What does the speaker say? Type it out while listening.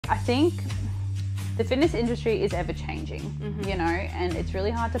think the fitness industry is ever changing, you know, and it's really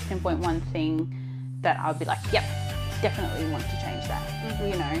hard to pinpoint one thing that I'll be like, yep, definitely want to change that,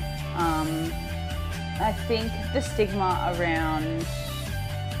 you know. I think the stigma around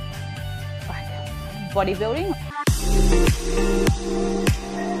like bodybuilding.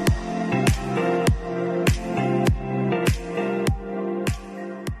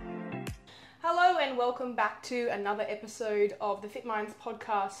 Hello and welcome back to another episode of the Fit Minds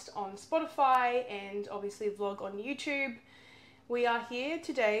podcast on Spotify and obviously vlog on YouTube. We are here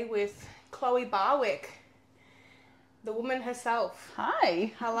today with Chloe Barwick, the woman herself.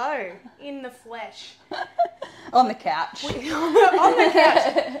 Hi. Hello, in the flesh. On the couch. On the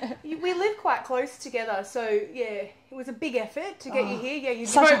couch. We live quite close together, so yeah, it was a big effort to get you here. Yeah, you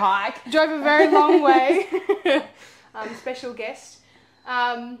Such a hike. drove a very long way. Special guest.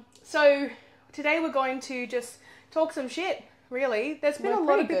 So today we're going to just talk some shit, really. There's been a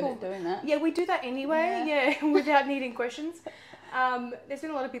lot of people good at doing that. Yeah, we do that anyway, yeah without needing questions. There's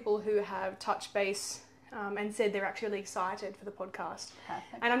been a lot of people who have touched base and said they're actually really excited for the podcast.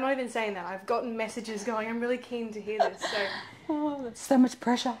 Perfect. And I'm not even saying that. I've gotten messages going, I'm really keen to hear this. So, oh, that's so much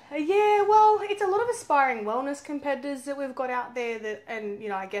pressure. yeah, well, it's a lot of aspiring wellness competitors that we've got out there that, and, you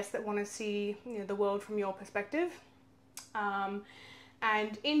know, I guess that want to see, you know, the world from your perspective.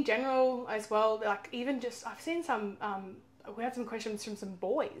 And in general as well, like even just, I've seen some, we had some questions from some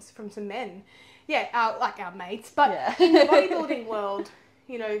boys, from some men. Yeah, our mates. But in the bodybuilding world,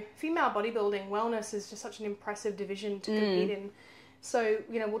 you know, female bodybuilding wellness is just such an impressive division to compete in. So,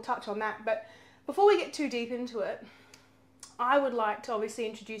 you know, we'll touch on that. But before we get too deep into it, I would like to obviously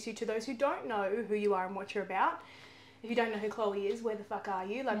introduce you to those who don't know who you are and what you're about. If you don't know who Chloe is, where the fuck are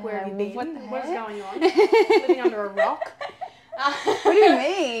you? Like, where have you been? What's going on? Living under a rock? What do you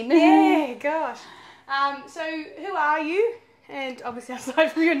mean? Yeah, gosh. So, who are you? And obviously,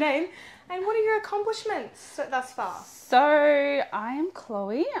 aside from your name, and what are your accomplishments thus far? So, I am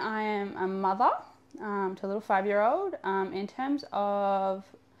Chloe. I am a mother to a little 5-year-old. In terms of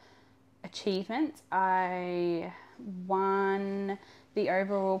achievements, I won the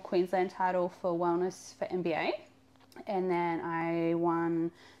overall Queensland title for wellness for NBA. And then I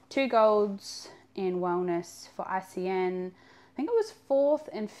won 2 golds in wellness for ICN. I think it was 4th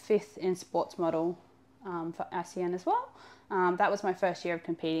and 5th in sports model for ICN as well. That was my first year of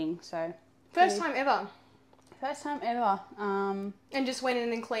competing. So First time ever? First time ever. And just went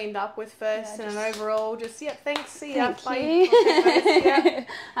in and cleaned up with first and an overall, just, thanks, see ya. Thank you. Yeah.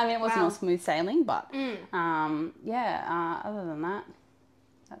 I mean, it wasn't all smooth sailing, but other than that,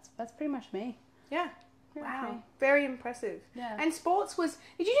 that's pretty much me. Yeah. Wow, very impressive. Yeah. And sports was,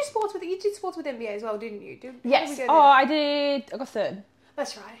 you did sports with NBA as well, didn't you? Yes. I did. I got 3rd.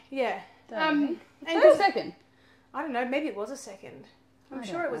 That's right. Yeah. And and who's 2nd? I don't know. Maybe it was a 2nd. I'm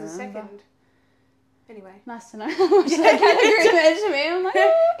sure it was a 2nd. Anyway. Nice to know. Category to me. I'm like,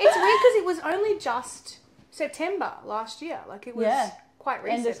 it's weird because it was only just September last year. Like it was quite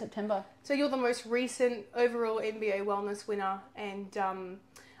recent. End of September. So you're the most recent overall NBA wellness winner and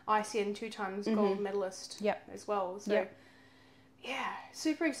ICN 2 times gold medalist as well. So yeah,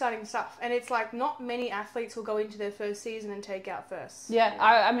 super exciting stuff. And it's like not many athletes will go into their first season and take out first. Yeah,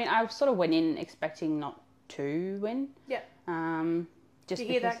 I mean, I sort of went in expecting not to win. Yeah. Just Do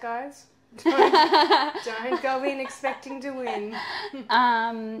you hear that, guys? Don't go in expecting to win.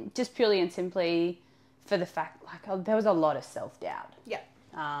 Just purely and simply for the fact, like, there was a lot of self-doubt. Yeah.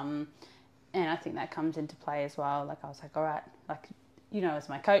 And I think that comes into play as well. Like, I was like, all right, like, you know, as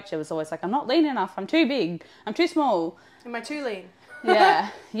my coach, it was always like, I'm not lean enough, I'm too big, I'm too small. Am I too lean? Yeah.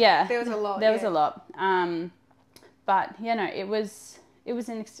 There was a lot. There was a lot. But, you know, it was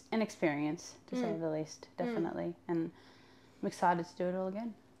an experience, to say the least, definitely. And I'm excited to do it all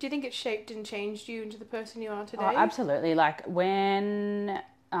again. Do you think it shaped and changed you into the person you are today? Oh, absolutely. Like when,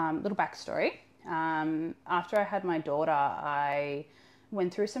 little backstory, after I had my daughter, I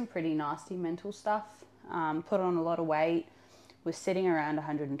went through some pretty nasty mental stuff, put on a lot of weight, was sitting around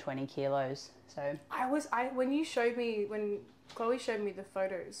 120 kilos. So when Chloe showed me the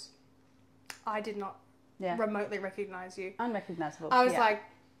photos, I did not remotely recognize you. Unrecognizable. I was like,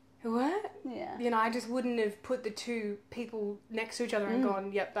 what? Yeah. You know, I just wouldn't have put the 2 people next to each other and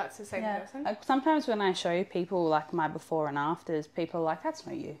gone, yep, that's the same person. Like, sometimes when I show people like my before and afters, people are like, that's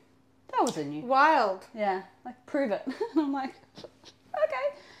not you. That wasn't you. Wild. Yeah. Like, prove it. And I'm like,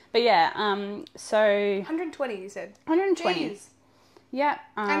 okay. But yeah, so 120 you said. 120. Jeez. Yeah.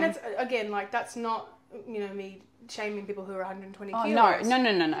 And that's, again, like, that's not, you know, me shaming people who are 120 kilos.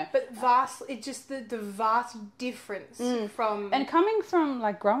 No. But vast, it's just the vast difference from... And coming from,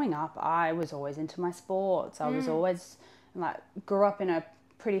 like, growing up, I was always into my sports. I was always, like, grew up in a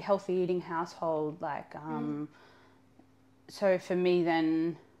pretty healthy eating household. Like, so for me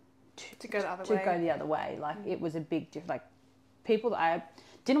then to go the other to way. go the other way, like it was a big difference. Like people that I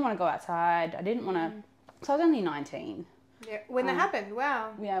didn't want to go outside. I didn't want to. So I was only 19. Yeah, when that happened, wow.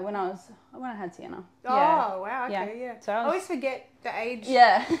 Yeah, when I had Sienna. Oh, yeah. wow, okay, yeah. So I always forget the age.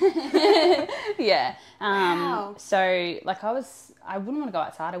 Yeah. Yeah. Wow. So, like, I wouldn't want to go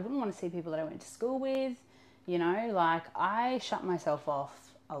outside. I wouldn't want to see people that I went to school with, you know. Like, I shut myself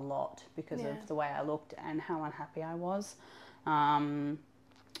off a lot because of the way I looked and how unhappy I was. And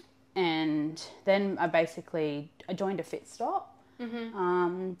then I joined a Fit Stop, did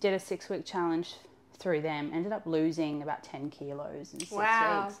a 6-week challenge through them, ended up losing about 10 kilos in 6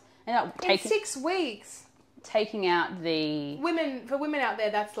 weeks. Ended up in 6 weeks? Taking out the... For women out there,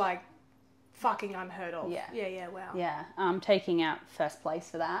 that's like fucking unheard of. Yeah. Yeah, wow. Yeah, taking out first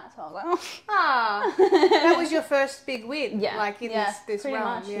place for that. So I was like, oh. That was your first big win. Yeah. Like in this pretty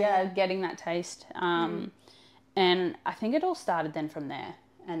realm. much, yeah, getting that taste. And I think it all started then from there.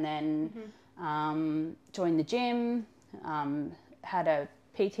 And then joined the gym, had a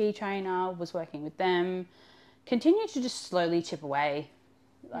PT trainer, was working with them, continued to just slowly chip away.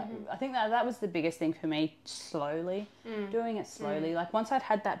 Like, I think that was the biggest thing for me, doing it slowly. Like once I'd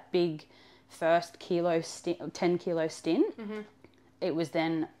had that big first 10 kilo stint, it was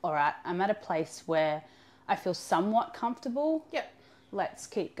then, all right, I'm at a place where I feel somewhat comfortable. Yep. Let's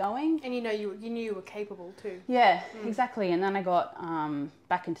keep going. And you knew you were capable too. Yeah, exactly. And then I got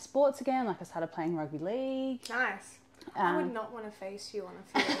back into sports again. Like I started playing rugby league. Nice. I would not want to face you on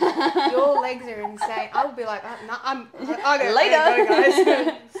a field. Your legs are insane. I would be like, I'll go later,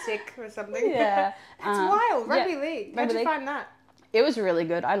 guys. Sick or something. Yeah, it's wild. Rugby league. How'd you find that? It was really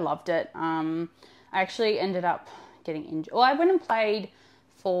good. I loved it. I actually ended up getting injured. Well, I went and played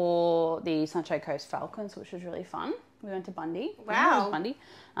for the Sunshine Coast Falcons, which was really fun. We went to Bundy. Wow. Bundy.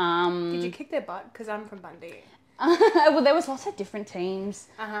 Did you kick their butt? Because I'm from Bundy. Well, there was lots of different teams.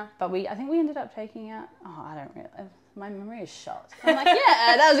 But I think we ended up taking out... Oh, I don't really... My memory is shot. I'm like,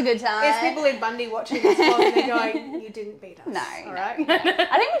 yeah, that was a good time. There's people in Bundy watching this vlog and they're going, you didn't beat us. No. All right. No.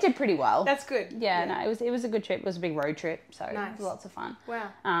 I think we did pretty well. That's good. Yeah, no, it was a good trip. It was a big road trip, so it was lots of fun.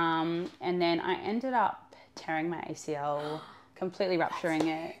 Wow. And then I ended up tearing my ACL, completely rupturing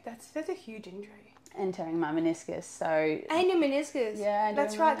it. That's a huge injury. And tearing my meniscus, so... And your meniscus. Yeah,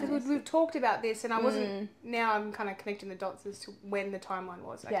 that's right, because we've talked about this and I wasn't... Now I'm kind of connecting the dots as to when the timeline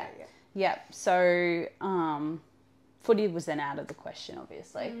was. Okay, yeah. So, footy was then out of the question,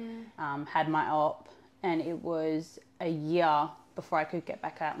 obviously. Had my op, and it was a year before I could get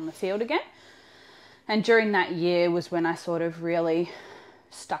back out on the field again. And during that year was when I sort of really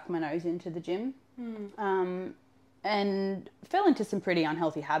stuck my nose into the gym. And fell into some pretty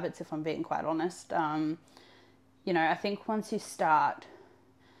unhealthy habits, if I'm being quite honest. You know, I think once you start,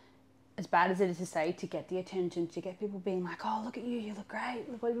 as bad as it is to say, to get the attention, to get people being like, oh, look at you, you look great,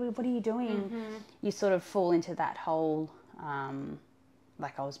 what are you doing? You sort of fall into that whole,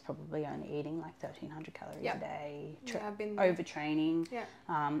 like I was probably only eating like 1,300 calories a day, overtraining.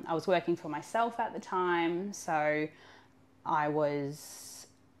 I was working for myself at the time, so I was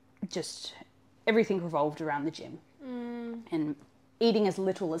just, everything revolved around the gym. And eating as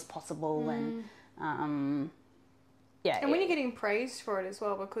little as possible and And when you're getting praised for it as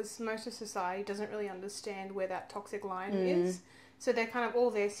well, because most of society doesn't really understand where that toxic line is. So they're kind of,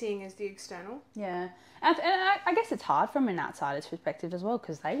 all they're seeing is the external. Yeah. And I guess it's hard from an outsider's perspective as well,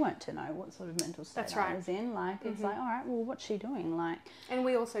 because they weren't to know what sort of mental state I was in. Like, it's like, all right, well, what's she doing? Like, and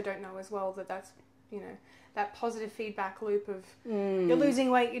we also don't know as well that that's, you know, that positive feedback loop of you're losing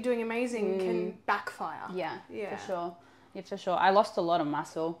weight, you're doing amazing, can backfire. Yeah, for sure. Yeah, for sure. I lost a lot of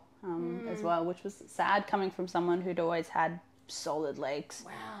muscle as well, which was sad coming from someone who'd always had solid legs.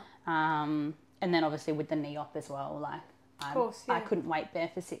 Wow. And then obviously with the knee op as well, like I couldn't wait there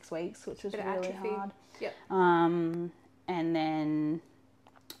for 6 weeks, which was really hard. Yep. And then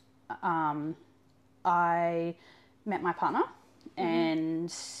I met my partner,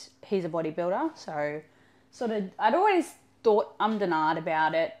 and he's a bodybuilder, so sort of I'd always thought ummed and ahed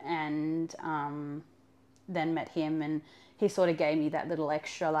about it, and then met him, and he sort of gave me that little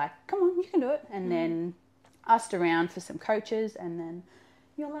extra, like, come on, you can do it. And then asked around for some coaches, and then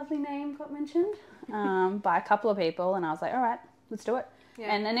your lovely name got mentioned by a couple of people, and I was like, all right, let's do it.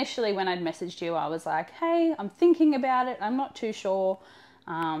 Yeah. And initially when I'd messaged you, I was like, hey, I'm thinking about it. I'm not too sure.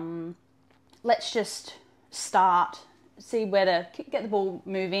 Let's just start, see where to get the ball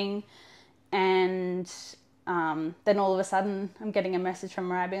moving. And then all of a sudden I'm getting a message from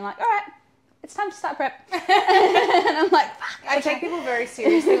Mariah being like, all right, it's time to start prep. And I'm like, fuck. I take people very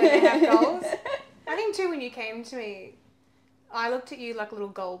seriously when they have goals. I think too, when you came to me, I looked at you like a little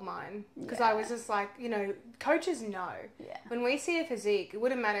gold mine because Yeah. I was just like, you know, coaches know. Yeah. When we see a physique, it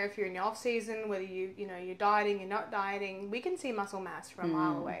wouldn't matter if you're in your off season, whether you're dieting, you're not dieting. We can see muscle mass from a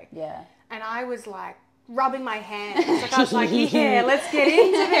mile away. Yeah. And I was like rubbing my hands. Like I was like, yeah, let's get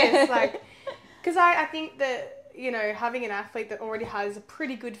into this. Like, because I think that, you know, having an athlete that already has a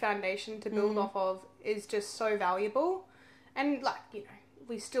pretty good foundation to build off of is just so valuable. And like, you know,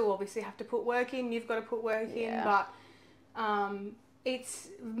 we still obviously have to put work in. You've got to put work in, but it's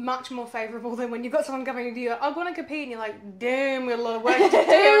much more favourable than when you've got someone coming to you, I want to compete, and you're like, damn, we got a lot of work to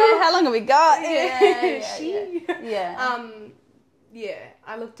do. How long have we got? Yeah.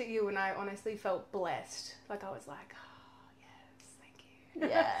 I looked at you and I honestly felt blessed. Like I was like, oh, yes, thank you.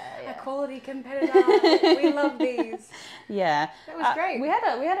 Yeah. A quality competitor. We love these. Yeah. That was great. We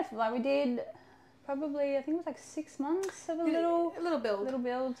did probably, I think it was like 6 months of a little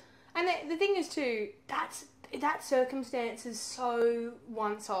build. And the thing is too, that circumstance is so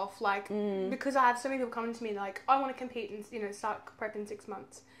once off, like, because I have so many people coming to me like, I want to compete and, you know, start prep in 6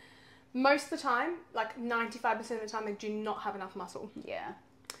 months. Most of the time, like 95% of the time, I do not have enough muscle. Yeah.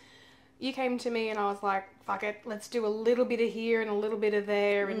 You came to me and I was like, fuck it, let's do a little bit of here and a little bit of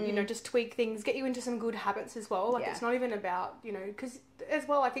there and, you know, just tweak things, get you into some good habits as well. Like, it's not even about, you know, because as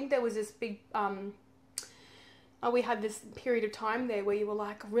well, I think there was this big, we had this period of time there where you were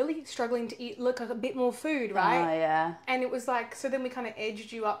like really struggling to eat, look, a bit more food, right? Oh, yeah. And it was like, so then we kind of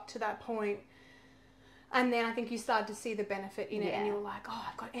edged you up to that point. And then I think you started to see the benefit in it and you were like, oh,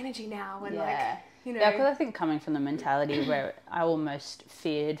 I've got energy now. And like, you know. Yeah, because I think coming from the mentality where I almost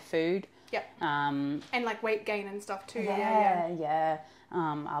feared food. Yep. And like weight gain and stuff too. Yeah.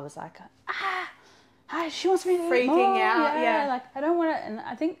 I was like, she wants me to freaking eat more. out. Yeah. Like I don't want to. And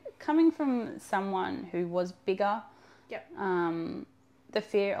I think coming from someone who was bigger, the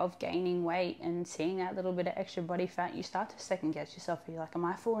fear of gaining weight and seeing that little bit of extra body fat, you start to second guess yourself. You're like, am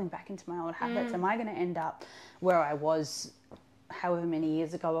I falling back into my old habits? Am I going to end up where I was however many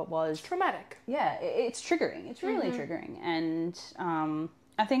years ago it was? It's traumatic. Yeah, it's triggering. It's really triggering. And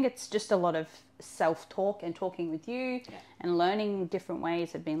I think it's just a lot of self-talk and talking with you and learning different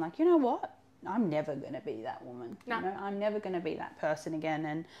ways of being like, you know what? I'm never going to be that woman. No. You know, I'm never going to be that person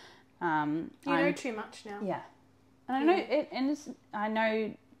again. And you know too much now. Yeah. And I know it, and I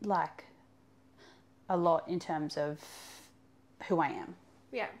know like a lot in terms of who I am.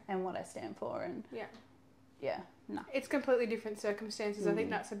 Yeah. And what I stand for. And it's completely different circumstances. I think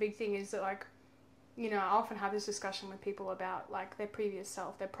that's a big thing is that, like, you know, I often have this discussion with people about like their previous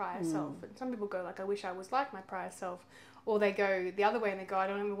self, their prior self. And some people go like, I wish I was like my prior self. Or they go the other way and they go, I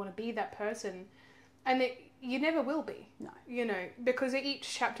don't even want to be that person. And you never will be. No. You know, because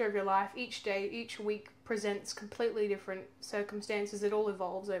each chapter of your life, each day, each week presents completely different circumstances. It all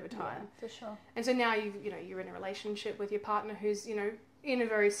evolves over time. Yeah, for sure. And so now you're in a relationship with your partner who's, you know, in a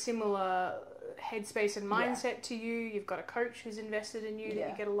very similar headspace and mindset to you. You've got a coach who's invested in you that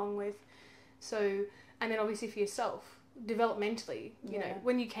you get along with. So, and then obviously for yourself, developmentally, you know,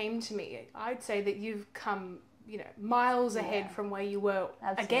 when you came to me, I'd say that you've come, you know, miles ahead from where you were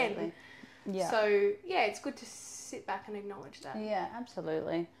again. Yeah. So, yeah, it's good to sit back and acknowledge that. Yeah,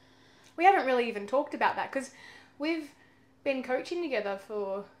 absolutely. We haven't really even talked about that because we've been coaching together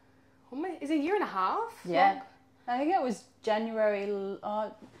for almost, is it a year and a half? Yeah. Long? I think it was January.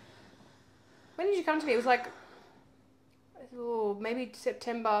 When did you come to me? It was like, maybe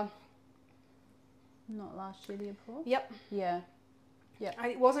September. Not last year, the year before? Yep. Yeah. Yeah.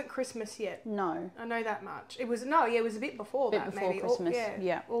 It wasn't Christmas yet. No. I know that much. It was, it was a bit before that, before maybe. Christmas.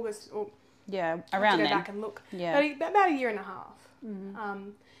 Yeah. August. Yeah, around then. Go back and look. Yeah. About a year and a half.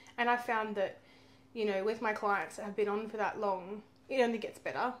 Mm-hmm. And I found that, you know, with my clients that have been on for that long, it only gets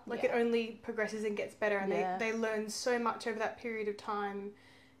better. Like it only progresses and gets better, and they learn so much over that period of time.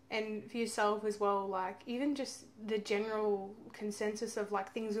 And for yourself as well, like even just the general consensus of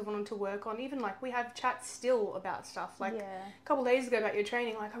like things we wanted to work on. Even like we have chats still about stuff. Like a couple of days ago about your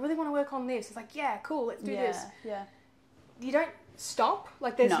training, like I really want to work on this. It's like, yeah, cool, let's do this. Yeah. You don't stop.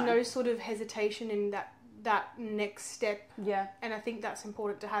 Like there's no sort of hesitation in that next step. Yeah. And I think that's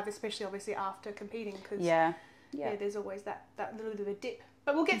important to have, especially obviously after competing, because there's always that little bit of a dip.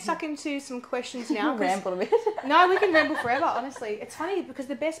 But we'll get stuck into some questions now. Ramble a bit. No, we can ramble forever, honestly. It's funny because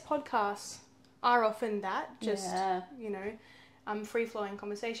the best podcasts are often that, you know, free-flowing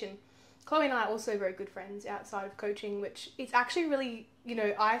conversation. Chloe and I are also very good friends outside of coaching, which is actually really, you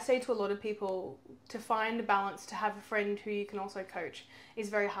know, I say to a lot of people, to find a balance, to have a friend who you can also coach is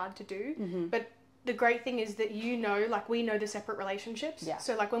very hard to do. Mm-hmm. But the great thing is that, you know, like we know the separate relationships. Yeah.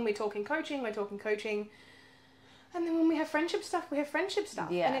 So like when we're talking coaching, we're talking coaching. And then when we have friendship stuff, we have friendship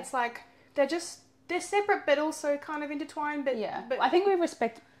stuff. Yeah. And it's like, they're they're separate but also kind of intertwined. But I think we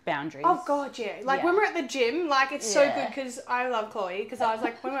respect boundaries. Oh God, yeah. Like when we're at the gym, like it's so good because I love Chloe because I was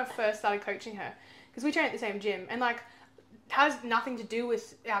like when I first started coaching her because we train at the same gym and like has nothing to do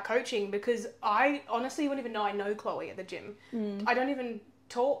with our coaching because I honestly wouldn't even know I know Chloe at the gym. I don't even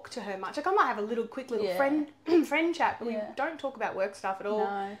talk to her much. Like I might have a quick little friend chat, but we don't talk about work stuff at all.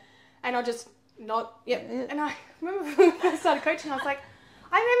 No. And I'll just not. Yep. And I remember when we first started coaching, I was like,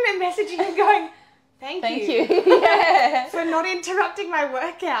 I remember messaging you going, Thank you. For not interrupting my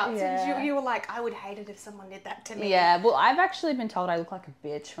workouts. Yeah. And you were like, I would hate it if someone did that to me. Yeah, well, I've actually been told I look like a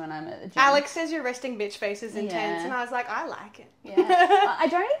bitch when I'm at the gym. Alex says your resting bitch face is intense. And I was like, I like it. Yeah. I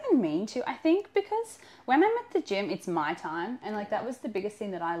don't even mean to. I think because when I'm at the gym, it's my time. And like that was the biggest thing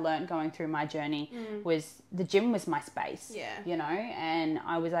that I learned going through my journey was the gym was my space. Yeah. You know, and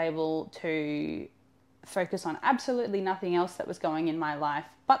I was able to focus on absolutely nothing else that was going in my life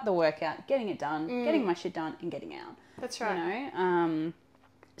but the workout, getting it done, getting my shit done and getting out. That's right. You know,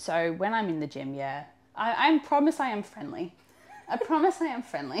 so when I'm in the gym, I promise I am friendly. I promise I am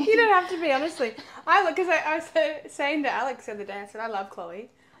friendly. You don't have to be, honestly. I was saying to Alex the other day, I said I love Chloe.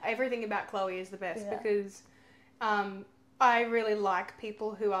 Everything about Chloe is the best because I really like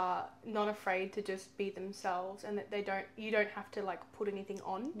people who are not afraid to just be themselves and that you don't have to like put anything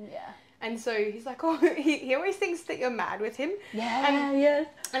on. Yeah. And so he's like, oh, he always thinks that you're mad with him. Yeah,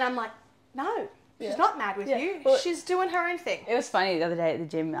 And I'm like, no, she's not mad with you. Well, she's doing her own thing. It was funny the other day at the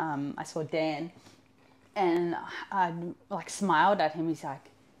gym. I saw Dan, and I like smiled at him. He's like,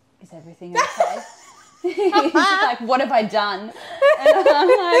 "Is everything okay?" He's like, "What have I done?" And I'm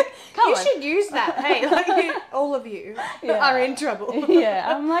like, "Come on, you should use that." Hey, like all of you are in trouble.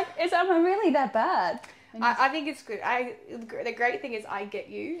 I'm like, am I really that bad? I think it's good. The great thing is I get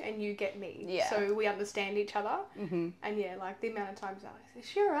you and you get me. Yeah. So we understand each other. Mm-hmm. And yeah, like the amount of times Alex is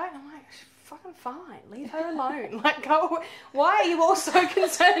she alright? I'm like, she's fucking fine. Leave her alone. Like, go. Why are you all so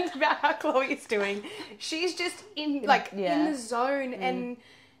concerned about how Chloe is doing? She's just in the zone. And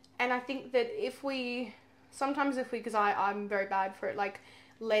I think that because I'm very bad for it, like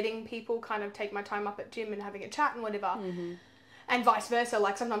letting people kind of take my time up at gym and having a chat and whatever, and vice versa.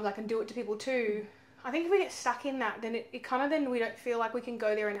 Like sometimes I can do it to people too. I think if we get stuck in that, then it kind of, then we don't feel like we can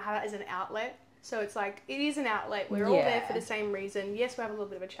go there and have it as an outlet. So it's like, it is an outlet. We're all there for the same reason. Yes, we have a little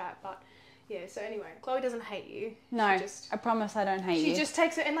bit of a chat, but yeah. So anyway, Chloe doesn't hate you. No, I promise I don't hate you. She just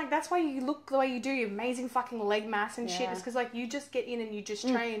takes it, and like, that's why you look the way you do, your amazing fucking leg mass and shit. It's because like, you just get in and you just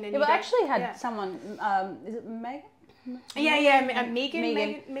train. And I actually had someone, is it Megan?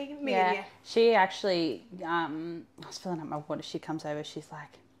 Megan, yeah. She actually, I was filling up my water. She comes over. She's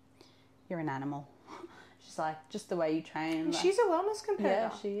like, "You're an animal." She's like, just the way you train. She's a wellness competitor.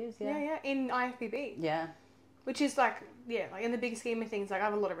 Yeah, she is. Yeah, in IFBB. Yeah. Which is like, like in the big scheme of things, like I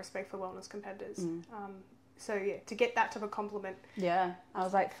have a lot of respect for wellness competitors. So yeah, to get that type of compliment. Yeah, I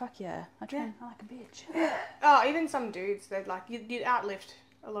was like, fuck yeah, I train like a bitch. Oh, even some dudes, they'd like, you'd outlift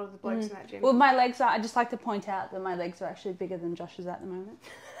a lot of the blokes in that gym. Well, my legs I just like to point out that my legs are actually bigger than Josh's at the moment.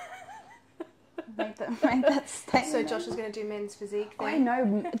 Make that statement. So Josh is going to do men's physique then. I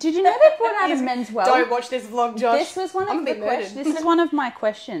know. Did you know they brought out a men's wellness? Don't watch this vlog, Josh. This was one of my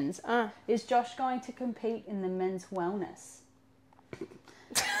questions. Is Josh going to compete in the men's wellness?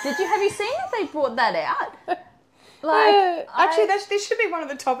 Have you seen that they brought that out? Like, actually, this should be one of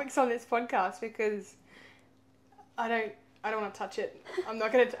the topics on this podcast because I don't want to touch it. I'm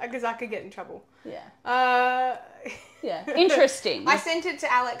not going to, because I could get in trouble. Yeah. Yeah. Interesting. I sent it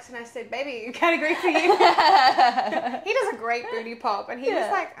to Alex and I said, baby, category for you. He does a great booty pop. And he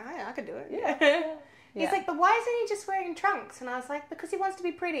was like, oh, I could do it. Yeah. He's like, but why isn't he just wearing trunks? And I was like, because he wants to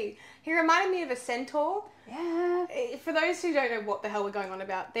be pretty. He reminded me of a centaur. Yeah. For those who don't know what the hell we're going on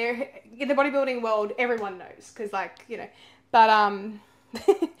about, they're in the bodybuilding world, everyone knows. Because like, you know, but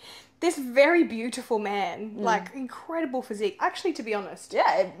this very beautiful man, like incredible physique. Actually, to be honest,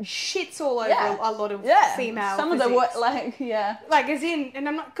 it shits all over a lot of female. Some physiques. of the like as in, and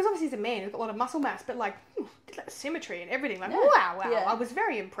I'm not, because obviously he's a man, he's got a lot of muscle mass, but like symmetry and everything. Like wow, I was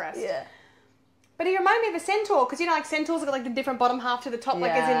very impressed. Yeah. But he reminded me of a centaur because you know, like centaurs have got like the different bottom half to the top,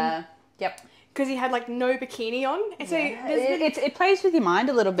 like as in. Because he had like no bikini on, and so it plays with your mind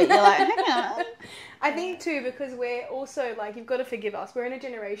a little bit. You're like, hang on. I think too, because we're also like, you've got to forgive us. We're in a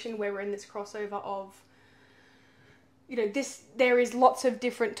generation where we're in this crossover of, you know, there is lots of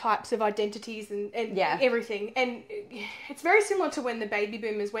different types of identities and everything. And it's very similar to when the baby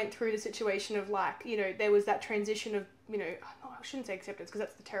boomers went through the situation of like, you know, there was that transition of, you know, I shouldn't say acceptance because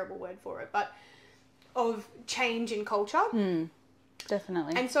that's the terrible word for it, but of change in culture.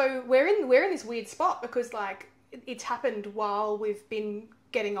 Definitely. And so we're in this weird spot because like it's happened while we've been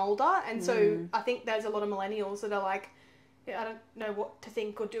getting older, and so I think there's a lot of millennials that are like, I don't know what to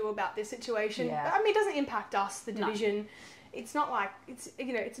think or do about this situation. Yeah. I mean, it doesn't impact us, the division. No. It's not like,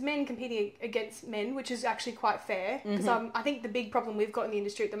 it's men competing against men, which is actually quite fair. Because I think the big problem we've got in the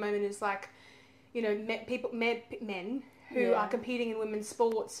industry at the moment is like, men who are competing in women's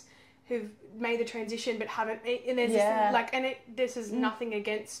sports who've made the transition but haven't, and there's this is nothing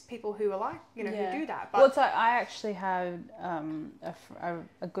against people who are like, who do that. But well, it's like, I actually had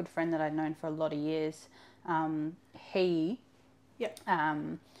a good friend that I'd known for a lot of years. He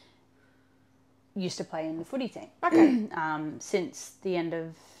used to play in the footy team. Okay. Since the end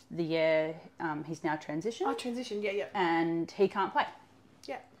of the year, he's now transitioned. Oh, transition, yeah. And he can't play.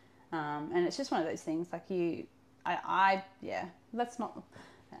 Yeah. And it's just one of those things, like that's not...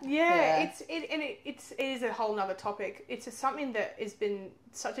 It is a whole nother topic. It's something that has been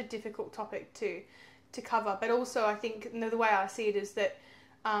such a difficult topic to cover, but also I think the way I see it is that,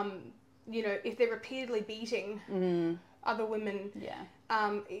 if they're repeatedly beating other women,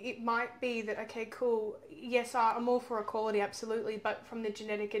 it might be that, okay, cool, yes, I'm all for equality, absolutely, but from the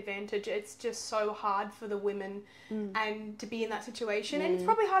genetic advantage, it's just so hard for the women and to be in that situation, and it's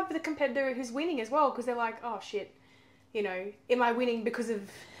probably hard for the competitor who's winning as well, because they're like, oh shit, am I winning because of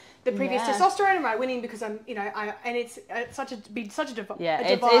the previous testosterone? Am I winning because I'm, and it's such a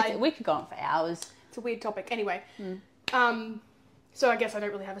divide. We could go on for hours. It's a weird topic. Anyway, so I guess I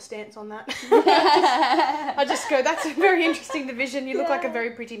don't really have a stance on that. I just go, that's a very interesting division. You look like a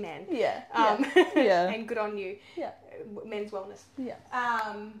very pretty man. And good on you. Yeah. Men's wellness. Yeah.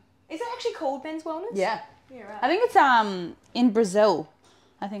 Is it actually called men's wellness? Yeah. Yeah, right. I think it's in Brazil.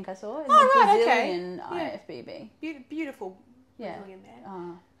 I think I saw it. Brazilian IFBB. Beautiful Brazilian man.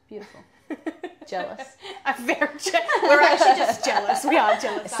 Oh, beautiful. Jealous. We're actually just jealous. We are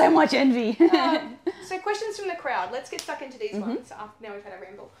jealous. So much envy. So questions from the crowd. Let's get stuck into these ones. Now we've had a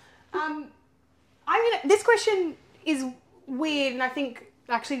ramble. This question is weird, and I think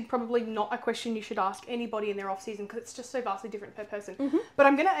actually probably not a question you should ask anybody in their off season, because it's just so vastly different per person. But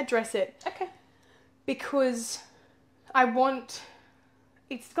I'm going to address it. Okay. Because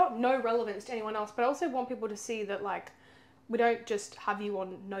it's got no relevance to anyone else, but I also want people to see that, like, we don't just have you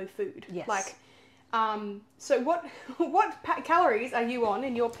on no food. Yes. Like, so what calories are you on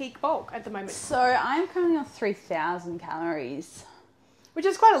in your peak bulk at the moment? So I'm currently on 3,000 calories. Which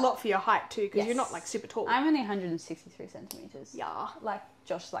is quite a lot for your height too, because you're not like super tall. I'm only 163 centimetres. Yeah. Like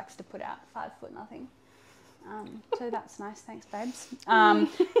Josh likes to put out 5 foot nothing. So that's nice. Thanks, babes.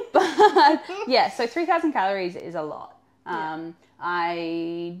 But yeah, so 3,000 calories is a lot.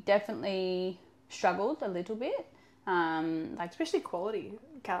 I definitely struggled a little bit. Especially quality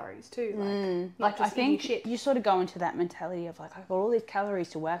calories too. I think you sort of go into that mentality of like, I've got all these calories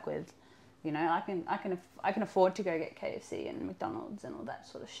to work with. I can afford to go get KFC and McDonald's and all that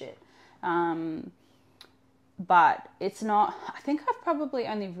sort of shit. But it's not. I think I've probably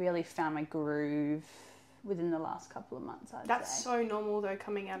only really found my groove within the last couple of months. That's so normal though,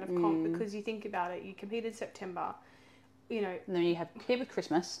 coming out of comp, because you think about it. You competed September, and then you have keep with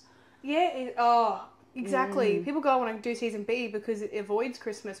Christmas. Yeah. Exactly. People go, I want to do season B because it avoids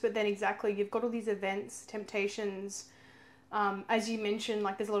Christmas, but then you've got all these events, temptations. As you mentioned,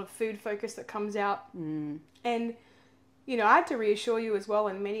 like there's a lot of food focus that comes out. And, I had to reassure you as well,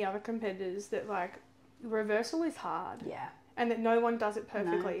 and many other competitors, that like reversal is hard. Yeah. And that no one does it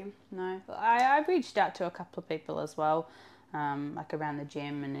perfectly. No. I reached out to a couple of people as well, like around the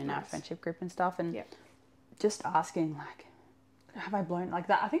gym and in our friendship group and stuff, and just asking like, have I blown like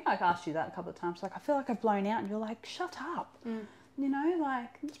that? I think I asked you that a couple of times. Like, I feel like I've blown out, and you're like, shut up.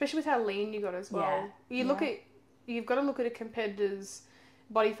 Like, especially with how lean you got as well. You've got to look at a competitor's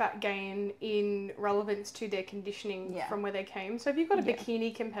body fat gain in relevance to their conditioning from where they came. So if you've got a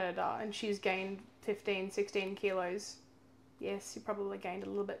bikini competitor and she's gained 15, 16 kilos, yes, you probably gained a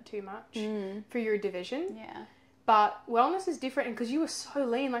little bit too much for your division. Yeah. But wellness is different, because you were so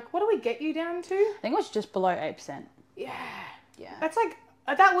lean. Like, what do we get you down to? I think it was just below 8%. Yeah. Yeah. That's like,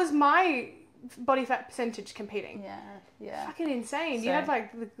 that was my body fat percentage competing. Yeah. Yeah. Fucking insane. So, you had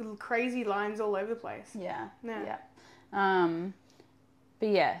like the little crazy lines all over the place. Yeah. But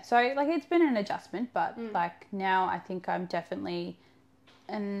yeah, so like it's been an adjustment, but like now I think I'm definitely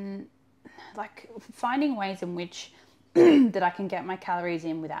finding ways in which that I can get my calories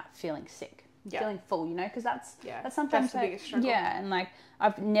in without feeling sick. Feeling full, because that's sometimes the biggest struggle. Yeah, and like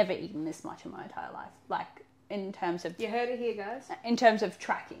I've never eaten this much in my entire life. Like in terms of, you heard it here, guys. In terms of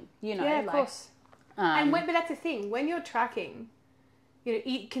tracking, Yeah, of course. But that's the thing. When you're tracking,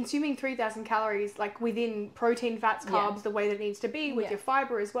 consuming 3,000 calories, like within protein, fats, carbs, the way that it needs to be with your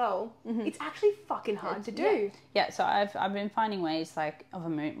fiber as well. It's actually fucking hard to do. Yeah. So I've been finding ways like of a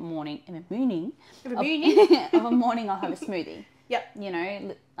morning I'll have a smoothie. Yep. You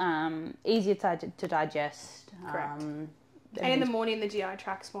know, easier to digest. Correct. And in the morning, the GI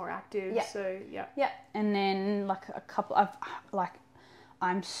tract's more active. Yeah. So, yeah. Yeah. And then, like,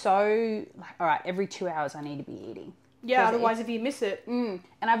 I'm so, like, all right, every 2 hours I need to be eating. Yeah, otherwise if you miss it. And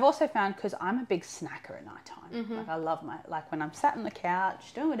I've also found, because I'm a big snacker at night time. Like, I love when I'm sat on the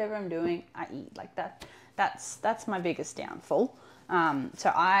couch, doing whatever I'm doing, I eat. Like, that's my biggest downfall.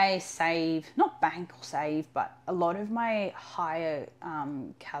 So I save, not bank or save, but a lot of my higher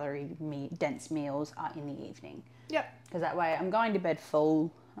calorie dense meals are in the evening. Yep. Because that way I'm going to bed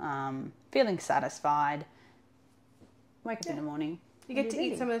full, feeling satisfied, wake up in the morning. You get to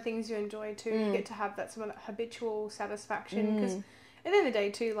eat some of the things you enjoy too. You get to have some of that habitual satisfaction. Because at the end of the day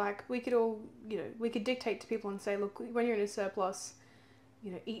too, like we could all, we could dictate to people and say, look, when you're in a surplus,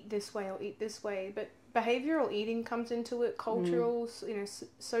 eat this way or eat this way. But behavioural eating comes into it, cultural,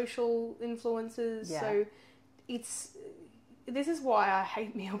 social influences. Yeah. So this is why I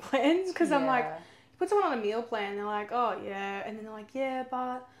hate meal plans, because I'm like, put someone on a meal plan, they're like, oh yeah, and then they're like, yeah,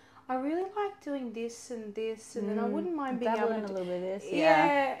 but I really like doing this and this, and then I wouldn't mind being able to do a little bit of this.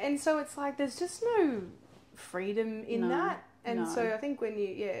 Yeah, and so it's like there's just no freedom in that, and so I think when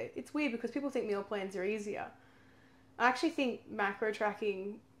it's weird because people think meal plans are easier. I actually think macro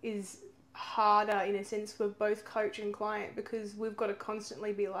tracking is harder in a sense for both coach and client, because we've got to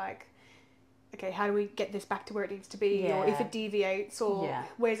constantly be like, okay, how do we get this back to where it needs to be? Or if it deviates, or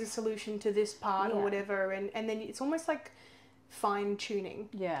where's a solution to this part or whatever. And then it's almost like fine tuning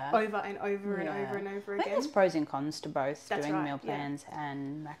over and over and over and over again. I think there's pros and cons to both doing meal plans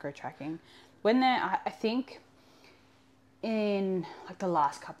and macro tracking. When I think in like the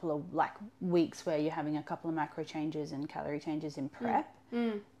last couple of like weeks where you're having a couple of macro changes and calorie changes in prep,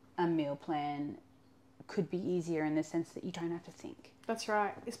 a meal plan could be easier in the sense that you don't have to think. That's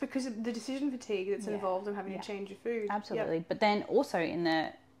right. It's because of the decision fatigue that's involved in having to change your food. Absolutely. Yep. But then also in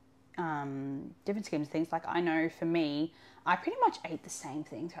the different schemes of things, like I know for me, I pretty much ate the same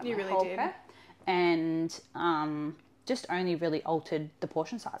thing throughout my whole prep, and just only really altered the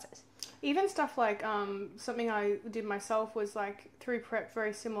portion sizes. Even stuff like something I did myself was like through prep,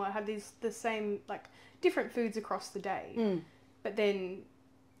 very similar. I had the same like different foods across the day, but then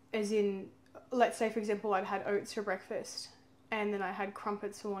as in, let's say for example, I'd had oats for breakfast and then I had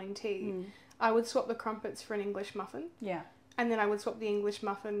crumpets for morning tea. I would swap the crumpets for an English muffin. Yeah. And then I would swap the English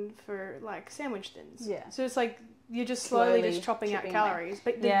muffin for like sandwich thins. Yeah. So it's like you're just slowly just chopping out calories,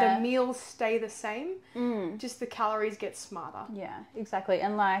 but the meals stay the same. Just the calories get smarter. Yeah, exactly.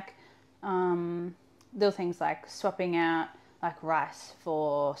 And like little things like swapping out like rice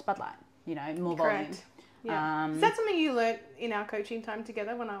for spotlight, more volume. Yeah. Is that something you learnt in our coaching time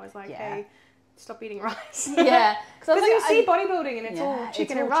together when I was like, hey, stop eating rice? Yeah. Because you see bodybuilding and it's all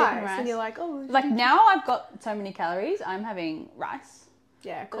chicken and rice. And you're like, oh. Like now I've got so many calories, I'm having rice.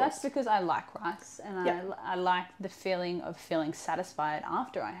 Yeah, of course. But that's because I like rice and I like the feeling of feeling satisfied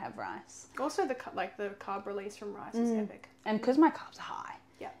after I have rice. Also the carb release from rice is epic. And because my carbs are high.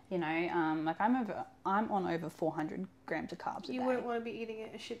 Yeah. Like I'm on over 400 grams of carbs a day. You wouldn't want to be eating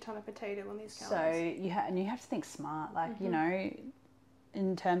a shit ton of potato on these So calories. you have to think smart, like,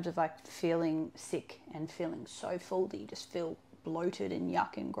 in terms of like feeling sick and feeling so full that you just feel bloated and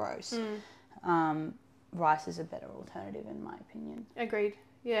yuck and gross. Rice is a better alternative in my opinion. Agreed.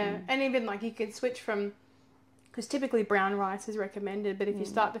 Yeah. And even like you could switch from, because typically brown rice is recommended, but if you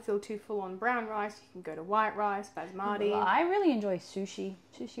start to feel too full on brown rice, you can go to white rice, basmati. Well, I really enjoy sushi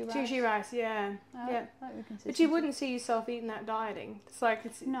rice. Sushi rice, yeah. But you wouldn't see yourself eating that dieting. It's like,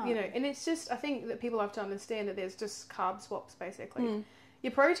 and it's just, I think that people have to understand that there's just carb swaps basically.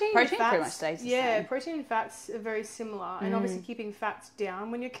 Your protein and fats, pretty much stays the same. Protein and fats are very similar, and obviously keeping fats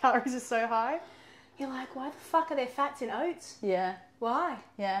down when your calories are so high. You're like, why the fuck are there fats in oats? Yeah. Why?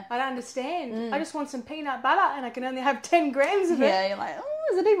 Yeah. I don't understand. I just want some peanut butter and I can only have 10 grams of it. Yeah, you're like,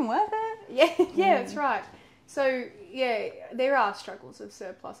 oh, is it even worth it? Yeah, that's right. So, there are struggles of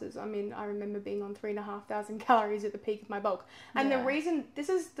surpluses. I mean, I remember being on 3,500 calories at the peak of my bulk. And the reason, this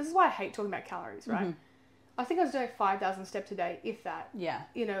is why I hate talking about calories, right? I think I was doing 5,000 steps a day, if that. Yeah.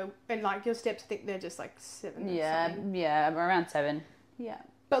 And like your steps, I think they're just like 7 or something. Yeah, around 7. Yeah.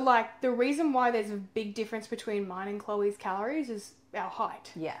 But like the reason why there's a big difference between mine and Chloe's calories is our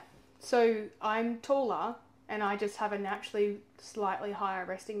height. Yeah. So I'm taller and I just have a naturally slightly higher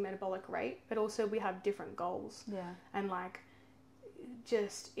resting metabolic rate, but also we have different goals. Yeah. And like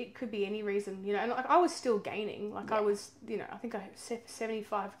it could be any reason, you know. And like, I was still gaining. Like, I was, you know, I think I had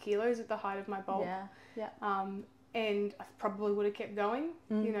 75 kilos at the height of my bulk. Yeah. And I probably would have kept going,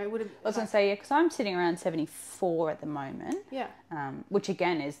 you know, would have... I was going to say, because I'm sitting around 74 at the moment. Yeah. Which,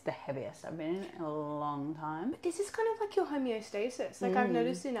 again, is the heaviest I've been in a long time. But this is kind of like your homeostasis. Like, I've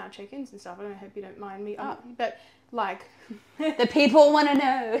noticed in our check-ins and stuff, I hope you don't mind me, but, like... The people want to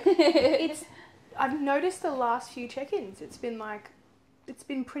know. I've noticed the last few check-ins, it's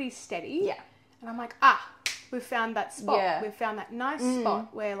been pretty steady. Yeah. And I'm like, we've found that spot. Yeah. We've found that nice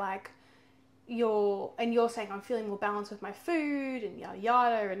spot where, like... you're saying I'm feeling more balanced with my food and yada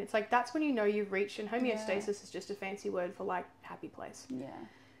yada, and it's like that's when you know you've reached, and homeostasis is just a fancy word for like happy place.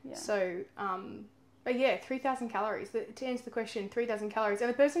 So but yeah, 3,000 calories to answer the question. 3,000 calories, and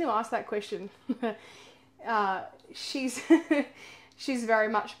the person who asked that question she's she's very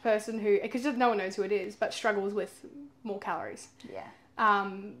much a person who, because no one knows who it is, but struggles with more calories.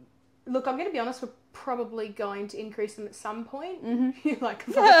 Look, I'm going to be honest, we're probably going to increase them at some point. You're like,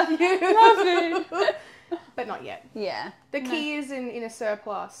 fuck you. But not yet. Yeah. The key is in a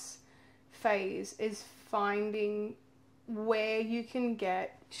surplus phase is finding where you can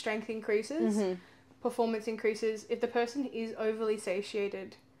get strength increases, performance increases. If the person is overly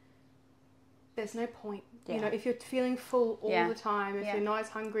satiated, there's no point. You know, if you're feeling full all the time, if you're not as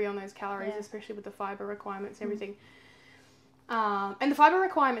hungry on those calories, especially with the fiber requirements and everything. And the fiber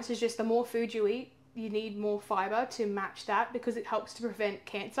requirements is just the more food you eat, you need more fiber to match that, because it helps to prevent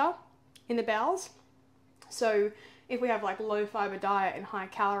cancer in the bowels. So if we have like low fiber diet and high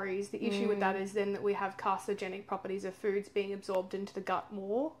calories, the issue with that is then that we have carcinogenic properties of foods being absorbed into the gut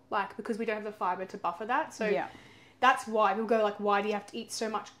more, like because we don't have the fiber to buffer that. So that's why we'll go like, why do you have to eat so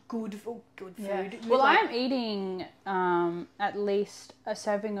much good food? Well, like, I'm eating at least a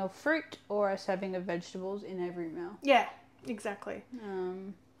serving of fruit or a serving of vegetables in every meal. Yeah. Exactly.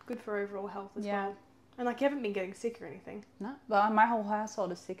 Good for overall health as well. And like, you haven't been getting sick or anything. No, but my whole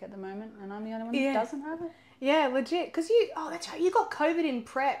household is sick at the moment, and I'm the only one who doesn't have it. Yeah, legit. Because that's right, you got COVID in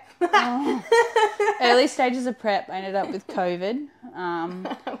prep. Early stages of prep, I ended up with COVID.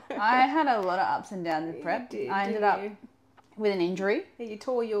 I had a lot of ups and downs in prep. I ended up with an injury. Yeah, you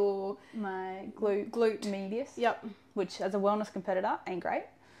tore my glute medius. Yep. Which, as a wellness competitor, ain't great.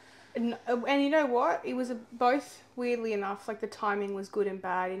 And you know what? It was both, weirdly enough, like the timing was good and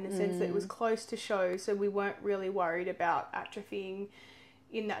bad in the sense that it was close to show, so we weren't really worried about atrophying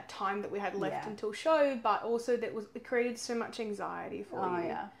in that time that we had left until show, but also it created so much anxiety for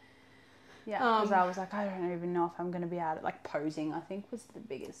you. Yeah, because I was like, I don't even know if I'm going to be out at, like, posing, I think, was the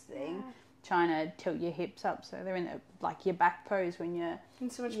biggest thing. Yeah. Trying to tilt your hips up so they're in your back pose when you're in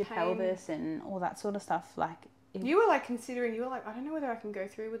so much pain. Pelvis and all that sort of stuff, like... You were like considering, I don't know whether I can go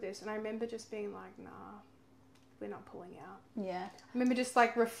through with this. And I remember just being like, nah, we're not pulling out. Yeah. I remember just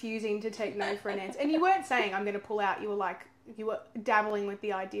like refusing to take no for an answer. And you weren't saying I'm going to pull out. You were dabbling with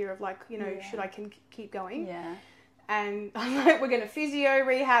the idea of like, you know, should I keep going? Yeah. And I'm like, we're going to physio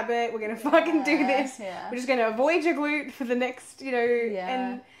rehab it. We're going to fucking do this. Yeah. We're just going to avoid your glute for the next, you know,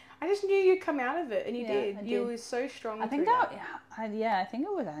 and I just knew you'd come out of it, and you did. You were so strong. I think I think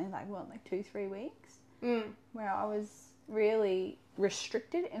it was only like 2-3 weeks. Where I was really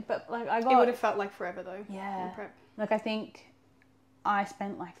restricted, but like it would have felt like forever though. Yeah, in prep. Like I think I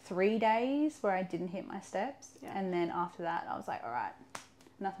spent like 3 days where I didn't hit my steps, and then after that I was like, all right,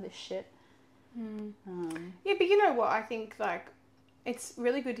 enough of this shit. Yeah, but you know what? I think like it's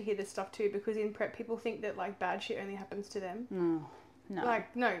really good to hear this stuff too, because in prep people think that like bad shit only happens to them. No.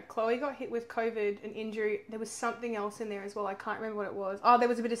 Like, no, Chloe got hit with COVID, an injury. There was something else in there as well. I can't remember what it was. Oh, there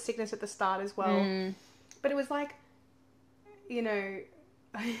was a bit of sickness at the start as well. But it was like, you know,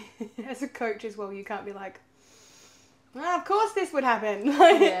 as a coach as well, you can't be like, well, of course this would happen.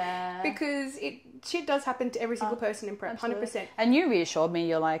 Because shit does happen to every single person in prep, absolutely. 100%. And you reassured me,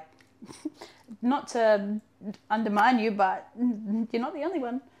 you're like, not to undermine you, but you're not the only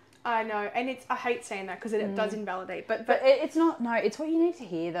one. I know, and I hate saying that because it does invalidate, but it's not. No, it's what you need to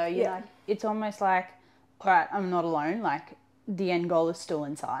hear though. You're like, it's almost like, all right, I'm not alone. Like the end goal is still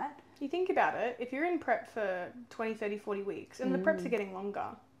in sight. You think about it. If you're in prep for 20, 30, 40 weeks, and the preps are getting longer,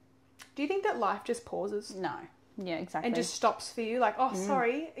 do you think that life just pauses? No. Yeah, exactly. And just stops for you, like, oh,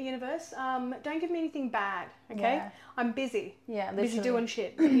 sorry, universe, don't give me anything bad, okay? Yeah. I'm busy. Yeah, literally. Busy doing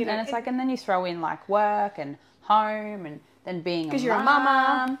shit. You know? And it's like, and then you throw in like work and home and then being because you're a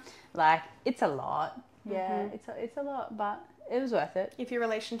mama. Like, it's a lot. Yeah, it's a lot, but it was worth it. If your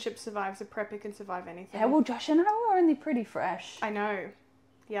relationship survives a prep, it can survive anything. Yeah, well, Josh and I were only pretty fresh. I know.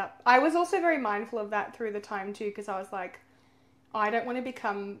 Yeah. I was also very mindful of that through the time too, because I was like, I don't want to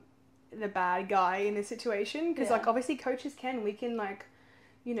become the bad guy in a situation. Because, Yeah. like, obviously coaches we can, like,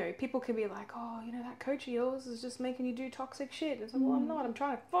 you know, people can be like, oh, you know, that coach of yours is just making you do toxic shit. It's like, well, I'm not. I'm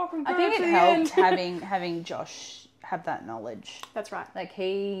trying to fucking go I think to it the helped end. having Josh have that knowledge. That's right. Like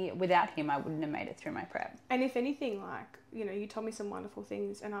without him, I wouldn't have made it through my prep. And if anything, like, you know, you told me some wonderful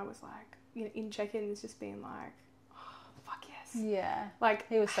things, and I was like, you know, in check-ins, just being like, oh, fuck yes. Yeah. Like,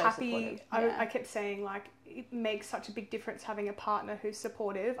 He was so happy. supportive. I kept saying, like, it makes such a big difference having a partner who's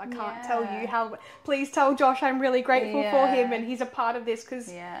supportive. I can't tell you how. Please tell Josh I'm really grateful for him, and he's a part of this,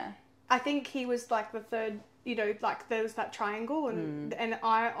 because I think he was like the third. You know, like there was that triangle, and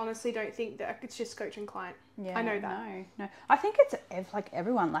I honestly don't think that it's just coach and client. Yeah, I know that. No. I think it's like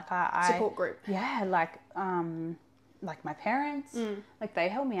everyone. Like I support group. Yeah, like my parents, like they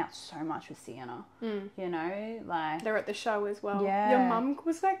helped me out so much with Sienna. You know, like they're at the show as well. Yeah. Your mum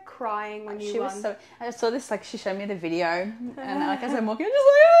was like crying when you won. I saw this, like she showed me the video, and like as I'm walking, I'm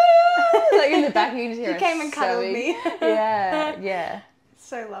just like in the back you can just hear. You came and cuddled me. Yeah.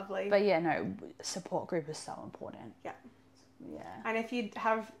 So lovely. But yeah, no, support group is so important. Yeah. Yeah. And if you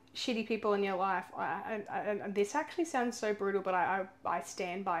have shitty people in your life, and this actually sounds so brutal, but I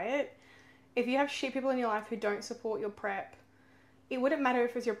stand by it. If you have shit people in your life who don't support your prep, it wouldn't matter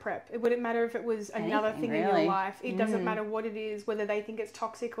if it was your prep. It wouldn't matter if it was another thing in your life. It doesn't matter what it is, whether they think it's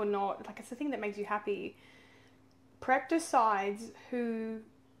toxic or not. Like, it's the thing that makes you happy. Prep decides who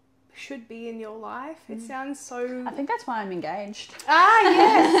should be in your life. It sounds so... I think that's why I'm engaged. Ah,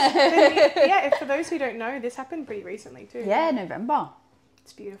 yes. Yeah, for those who don't know, this happened pretty recently too. Yeah, November.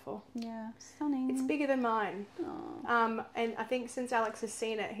 It's beautiful. Yeah, stunning. It's bigger than mine. Oh. And I think since Alex has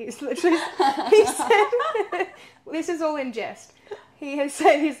seen it, he's literally... he said... this is all in jest. He has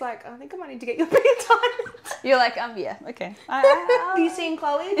said, he's like, I think I might need to get your period time. You're like, yeah, okay. Have you seen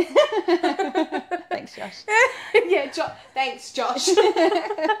Chloe? Thanks, Josh. Yeah, thanks, Josh.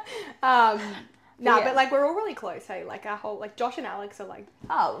 But like we're all really close, hey? Like our whole, like Josh and Alex are like,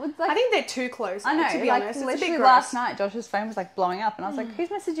 it's like, I think they're too close. I know, to be like honest. literally last night, Josh's phone was like blowing up, and I was like, who's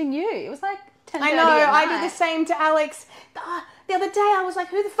messaging you? It was like 10:30 I know, I did the same to Alex. The other day I was like,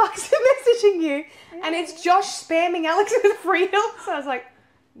 who the fuck's messaging you? Yeah. And it's Josh spamming Alex with reels. So I was like,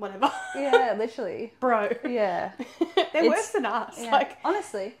 whatever. Yeah, literally. Bro. Yeah. They're worse than us. Yeah. Like,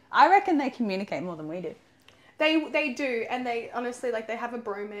 honestly, I reckon they communicate more than we do. They do, and they honestly, like, they have a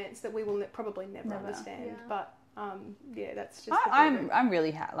bromance that we will probably never understand. Yeah. But that's just. I'm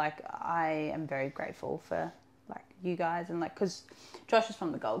really I am very grateful for like you guys, and like because Josh is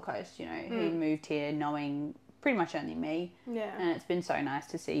from the Gold Coast, you know, he moved here knowing pretty much only me. Yeah. And it's been so nice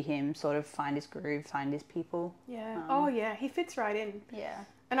to see him sort of find his groove, find his people. Yeah. He fits right in. Yeah.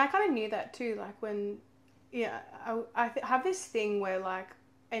 And I kind of knew that too, like when, I have this thing where like.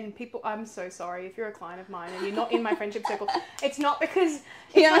 And people, I'm so sorry if you're a client of mine and you're not in my friendship circle. It's not because...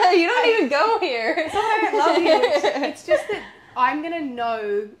 you don't even go here. It's not that I don't love you. It's just that I'm going to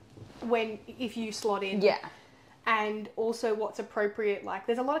know if you slot in. Yeah. And also what's appropriate. Like,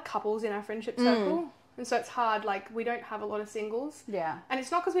 there's a lot of couples in our friendship circle. And so it's hard. Like, we don't have a lot of singles. Yeah. And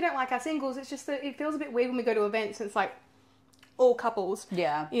it's not because we don't like our singles. It's just that it feels a bit weird when we go to events and it's like all couples.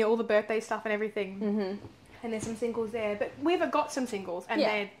 Yeah. You know, all the birthday stuff and everything. Mm-hmm. And there's some singles there, but we've got some singles, and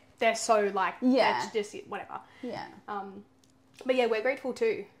they're so like that's just whatever. Yeah. But yeah, we're grateful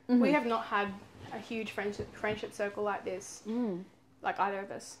too. Mm-hmm. We have not had a huge friendship circle like this, like either of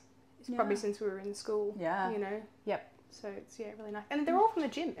us. It's probably since we were in school. Yeah. You know. Yep. So it's really nice, and they're all from the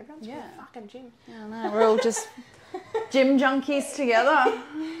gym. Everyone's from the fucking gym. Yeah, no, we're all just gym junkies together.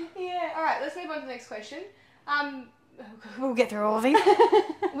 Yeah. All right. Let's move on to the next question. We'll get through all of these.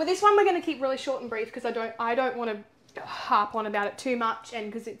 Well, this one we're going to keep really short and brief because I don't want to harp on about it too much,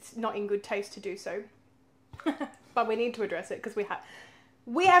 and because it's not in good taste to do so. But we need to address it because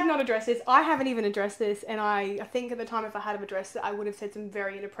we have not addressed this. I haven't even addressed this, and I think at the time if I had addressed it, I would have said some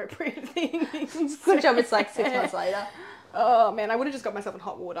very inappropriate things. Good job. It's like 6 months later. Oh man, I would have just got myself in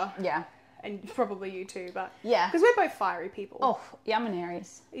hot water. Yeah. And probably you too, but... Yeah. Because we're both fiery people. Oh, yeah, I'm an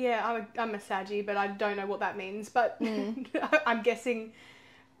Aries. Yeah, I'm a Saggy, but I don't know what that means, but I'm guessing...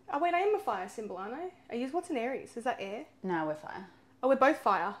 Oh, wait, I am a fire symbol, aren't I? What's an Aries? Is that air? No, we're fire. Oh, we're both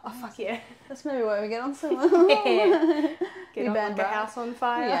fire. Oh, fuck yeah. That's maybe why we get on so well. Yeah. Get on like a house on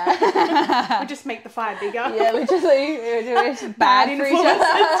fire. Yeah. We just make the fire bigger. Yeah, literally. We're just bad for each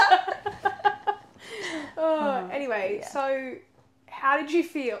other. Anyway, so... How did you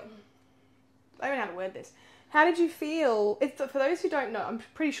feel? I don't know how to word this. How did you feel? For those who don't know, I'm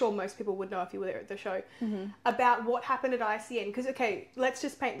pretty sure most people would know if you were there at the show, about what happened at ICN. Because, okay, let's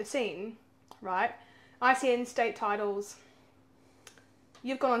just paint the scene, right? ICN state titles.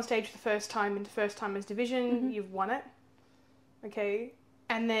 You've gone on stage for the first time into first timers division. You've won it. Okay.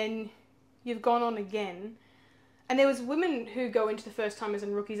 And then you've gone on again. And there was women who go into the first timers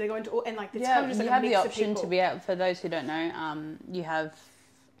and rookies. They go into all, and like it's kind of just like you have a mix the of option people. to be out. For those who don't know, you have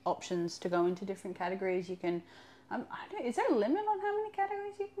options to go into different categories. You can. Is there a limit on how many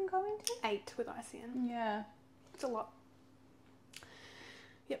categories you can go into? 8 with ICN. Yeah, it's a lot.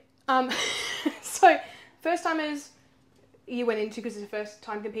 Yep. So first timers you went into because it's the first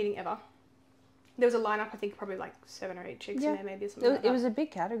time competing ever. There was a lineup, I think probably like 7 or 8 chicks in there, maybe, or something like that. It was a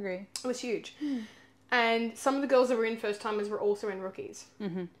big category. It was huge. And some of the girls that were in first timers were also in rookies.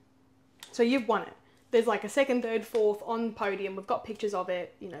 Mm-hmm. So you've won it. There's like a 2nd, 3rd, 4th on podium. We've got pictures of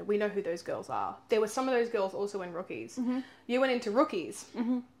it. You know, we know who those girls are. There were some of those girls also in rookies. Mm-hmm. You went into rookies,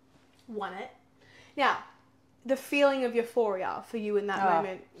 won it. Now, the feeling of euphoria for you in that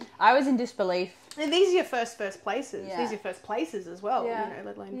moment. I was in disbelief. And these are your first places. Yeah. These are your first places as well, Yeah. you know,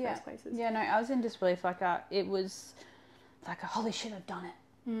 let alone first places. Yeah, no, I was in disbelief. Like, it was like, holy shit, I've done it.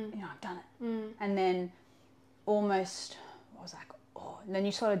 You know, I've done it. And then almost, I was like, oh, and then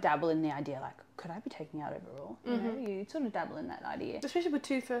you sort of dabble in the idea, like, could I be taking out overall? You know, you sort of dabble in that idea. Especially with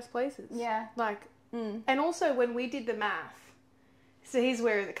 2 first places. Yeah. Like, and also when we did the math, so here's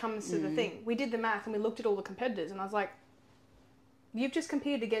where it comes to the thing. We did the math and we looked at all the competitors and I was like, you've just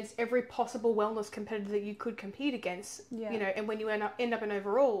competed against every possible wellness competitor that you could compete against, you know, and when you end up in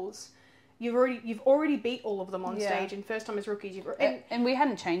overalls, you've already beat all of them on stage and first time as rookies. And we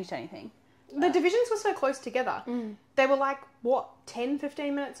hadn't changed anything. The divisions were so close together. They were like, 10,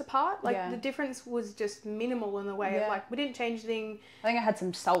 15 minutes apart? Like, the difference was just minimal in the way of, like, we didn't change anything. I think I had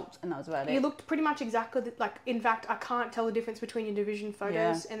some salt and that was about it. You looked pretty much exactly, like, in fact, I can't tell the difference between your division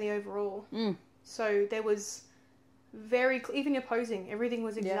photos and the overall. So there was even your posing, everything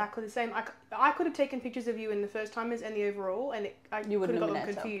was exactly the same. I could have taken pictures of you in the first timers and the overall, and I could have got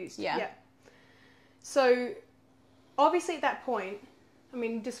them confused. Yeah. So, obviously at that point, I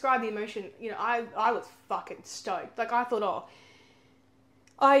mean, describe the emotion. You know, I was fucking stoked. Like, I thought,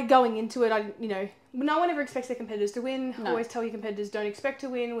 going into it, you know, no one ever expects their competitors to win. No. I always tell your competitors don't expect to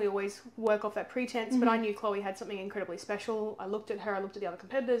win. We always work off that pretense. But I knew Chloe had something incredibly special. I looked at her. I looked at the other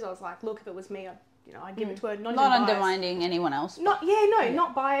competitors. I was like, look, if it was me, I'd give it to her. Not undermining anyone else. Not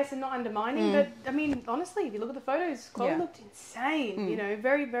biased and not undermining. But I mean, honestly, if you look at the photos, Chloe looked insane. You know,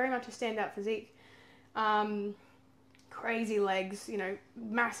 very, very much a standout physique. Crazy legs, you know,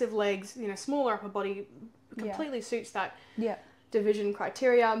 massive legs, you know, smaller upper body, completely suits that division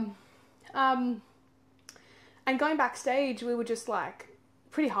criteria. And going backstage, we were just like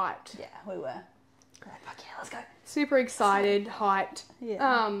pretty hyped. Yeah, we were. Like, fuck yeah, let's go. Super excited, hyped.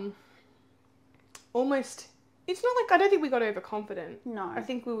 Yeah. Almost, it's not like, I don't think we got overconfident. No. I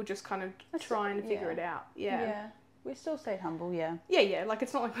think we were just kind of trying to figure it out. Yeah. Yeah. We still stayed humble, yeah. Yeah, like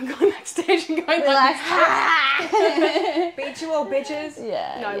it's not like we're going backstage and going beat you all bitches.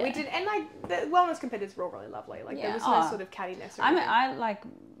 Yeah. No, we did, and like the wellness competitors were all really lovely. Like there was no sort of cattiness. I like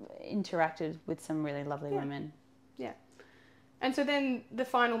interacted with some really lovely women. Yeah. And so then the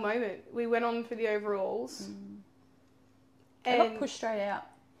final moment, we went on for the overalls. And got pushed straight out.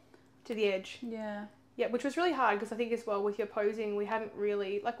 To the edge. Yeah. Yeah, which was really hard because I think as well with your posing, we hadn't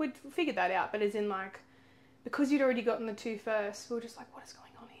really, like we'd figured that out, but as in like, because you'd already gotten the 2 first, we were just like, what is going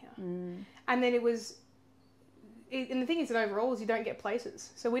on here? And then and the thing is in overalls, you don't get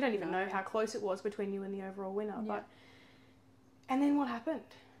places. So we don't even know how close it was between you and the overall winner. Yeah. And then what happened?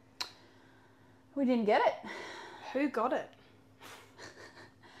 We didn't get it. Who got it?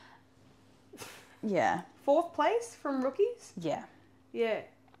 Yeah. 4th place from rookies? Yeah. Yeah.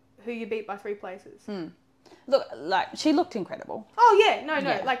 Who you beat by 3 places. Look, like, she looked incredible. Oh, yeah. No.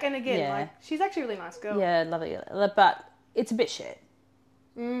 Like, and again, like, she's actually a really nice girl. Yeah, lovely. But it's a bit shit.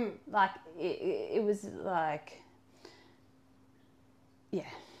 Like, it was like, yeah.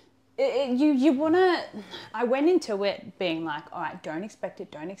 You want to, I went into it being like, all right, don't expect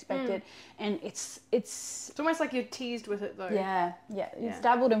it. And it's almost like you're teased with it, though. Yeah. It's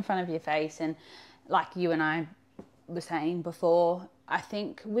dabbled in front of your face. And like you and I were saying before, I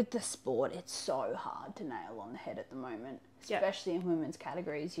think with the sport, it's so hard to nail on the head at the moment, especially in women's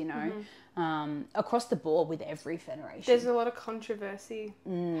categories, you know, across the board with every federation. There's a lot of controversy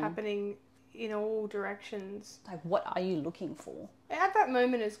happening in all directions. Like, what are you looking for? At that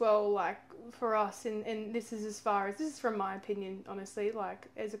moment as well, like, for us, and this is this is from my opinion, honestly, like,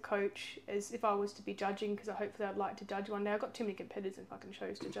 as a coach, as if I was to be judging, because hopefully I'd like to judge one day. I've got too many competitors and fucking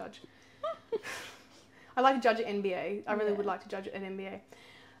shows to judge. I like to judge at NBA. I really would like to judge at an NBA.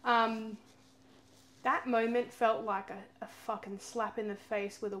 That moment felt like a fucking slap in the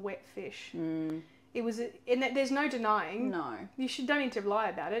face with a wet fish. It was, and there's no denying. No. Don't need to lie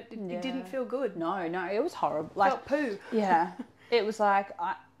about it. It didn't feel good. No, it was horrible. Like, felt poo. Yeah. It was like,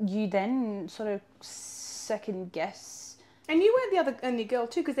 you then sort of second guess. And you weren't the only girl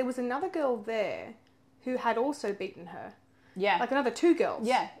too, because there was another girl there who had also beaten her. Yeah. Like another 2 girls.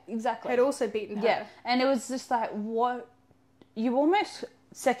 Yeah, exactly. Had also beaten her. Yeah, and it was just like, what... You almost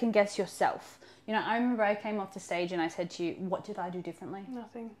second guess yourself. You know, I remember I came off the stage and I said to you, what did I do differently?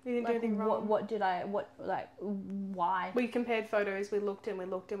 Nothing. You didn't do anything wrong. Why? We compared photos, we looked and we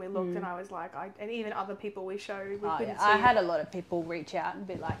looked and we looked, and I was like, and even other people we showed, we couldn't see. I had a lot of people reach out and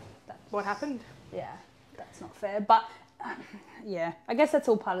be like, what happened? Yeah, that's not fair. But, yeah, I guess that's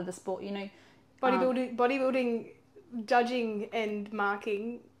all part of the sport, you know. Bodybuilding, judging and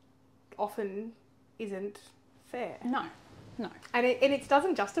marking often isn't fair. No. And it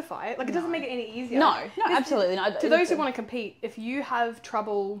doesn't justify it. Like, it doesn't make it any easier. No, absolutely not. To those who want to compete, if you have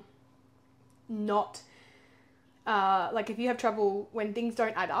trouble if you have trouble when things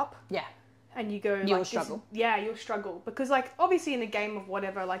don't add up. Yeah. And you go... You'll struggle. You'll struggle. Because, like, obviously in a game of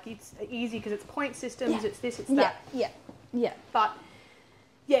whatever, like, it's easy because it's point systems, it's this, it's that. Yeah. But,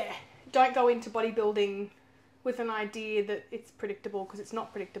 yeah, don't go into bodybuilding with an idea that it's predictable, because it's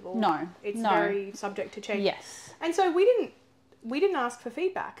not predictable. No. It's very subject to change. Yes. And so we didn't ask for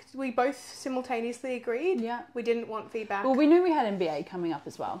feedback. We both simultaneously agreed. Yeah. We didn't want feedback. Well, we knew we had NBA coming up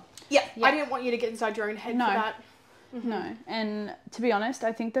as well. Yeah. I didn't want you to get inside your own head for that. Mm-hmm. No. And to be honest,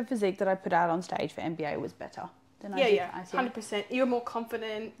 I think the physique that I put out on stage for NBA was better than I did for ICN. 100%. You were more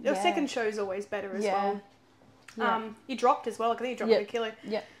confident. Your second show is always better as well. Yeah. You dropped as well. I think you dropped a kilo.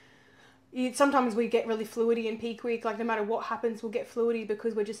 Yeah. Sometimes we get really fluidy in peak week. Like, no matter what happens, we'll get fluidy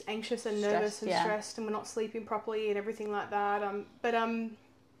because we're just anxious and nervous and stressed, and we're not sleeping properly and everything like that. Like,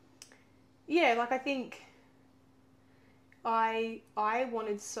 I think I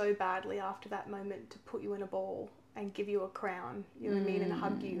wanted so badly after that moment to put you in a ball and give you a crown, you know what I mean, and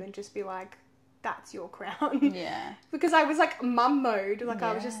hug you and just be like, that's your crown. Yeah. Because I was like mum mode. Like,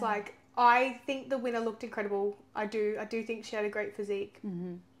 I was just like, I think the winner looked incredible. I do think she had a great physique.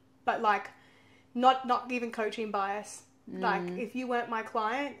 Mm-hmm. But, like, not even coaching bias. Like, if you weren't my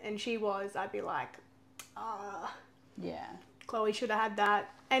client and she was, I'd be like, yeah, Chloe should have had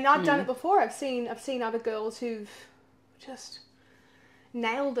that. And I've done it before. I've seen other girls who've just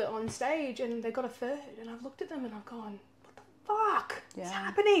nailed it on stage and they got a 3rd. And I've looked at them and I've gone, what the fuck is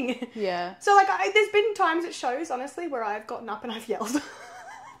happening? Yeah. So, like, there's been times at shows, honestly, where I've gotten up and I've yelled.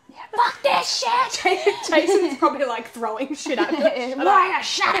 Yeah, fuck this shit! Jason's probably like throwing shit at me.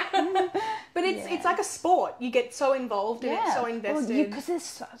 Shut up! But it's like a sport. You get so involved in it, so invested. Because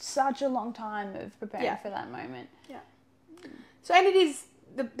there's such a long time of preparing for that moment. Yeah. So, and it is,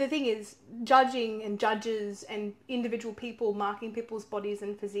 the thing is, judging and judges and individual people marking people's bodies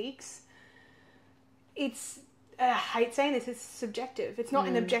and physiques, it's... I hate saying this, it's subjective. It's not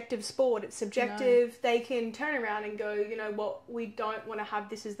an objective sport, it's subjective. No. They can turn around and go, you know what, we don't want to have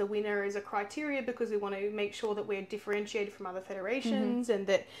this as the winner as a criteria because we want to make sure that we're differentiated from other federations and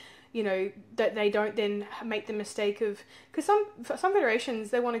that, you know, that they don't then make the mistake of... Because some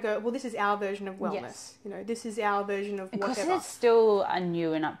federations, they want to go, well, this is our version of wellness. Yes. You know, this is our version of whatever. Because it's still a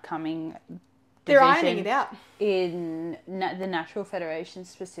new and upcoming... They're ironing it out. In the natural federation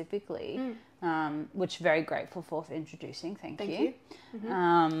specifically... which very grateful for introducing. Thank you.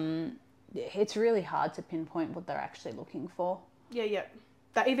 Mm-hmm. It's really hard to pinpoint what they're actually looking for. Yeah.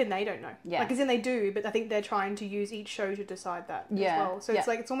 That even they don't know. Yeah. Like, as in they do, but I think they're trying to use each show to decide that as well. So it's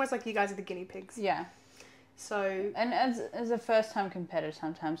like, it's almost like you guys are the guinea pigs. Yeah. So... And as a first-time competitor,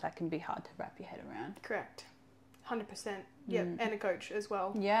 sometimes that can be hard to wrap your head around. Correct. 100%. Yeah, and a coach as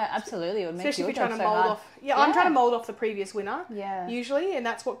well. Yeah, absolutely. It would make especially if you're trying to mold off. Yeah, I'm trying to mold off the previous winner. Yeah. Usually, and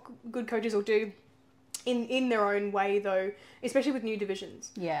that's what good coaches will do, in their own way though. Especially with new divisions.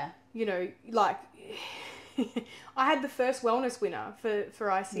 Yeah. You know, like I had the first wellness winner for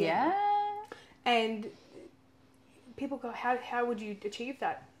ICN. Yeah. And people go, how would you achieve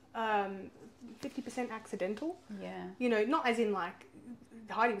that? 50% accidental. Yeah. You know, not as in like.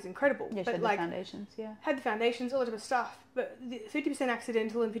 Heidi was incredible. Yeah, but had like, the foundations, had the foundations, all that type of stuff. But 50%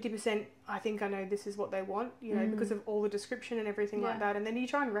 accidental and 50%, I think I know this is what they want, you know, because of all the description and everything like that. And then you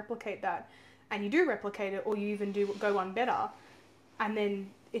try and replicate that, and you do replicate it, or you even go one better, and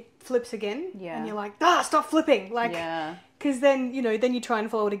then it flips again, and you're like, stop flipping, like, because then, you know, then you try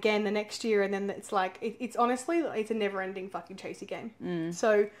and follow it again the next year, and then it's like, it's honestly, it's a never-ending fucking chasey game.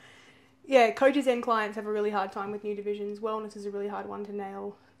 So... Yeah, coaches and clients have a really hard time with new divisions. Wellness is a really hard one to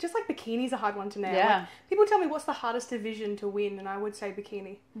nail. Just like bikini's a hard one to nail. Yeah. Like, people tell me what's the hardest division to win, and I would say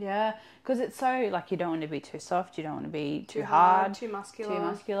bikini. Yeah, because it's so, like, you don't want to be too soft, you don't want to be too hard. Too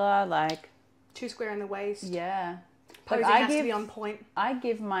muscular, like... Too square in the waist. Yeah. Posing has to be on point. I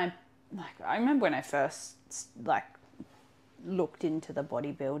give my... Like, I remember when I first, like, looked into the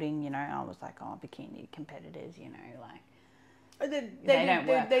bodybuilding, you know, I was like, oh, bikini competitors, you know, like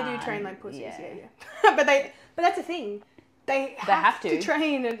they do train like pussies, yeah. but that's the thing. They have to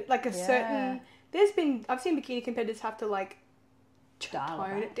train at like a certain. I've seen bikini competitors have to like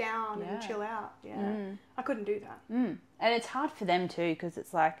tone it down and chill out. Yeah, I couldn't do that. And it's hard for them too, because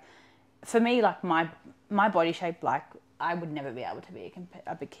it's like, for me, like my body shape, like I would never be able to be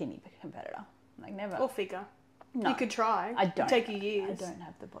a bikini competitor, like never. Or figure. No, you could try. I don't. It'd take you years. I don't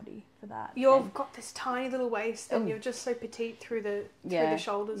have the body for that. You've got this tiny little waist, and you're just so petite through the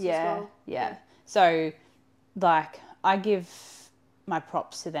shoulders as well. Yeah. So, like, I give my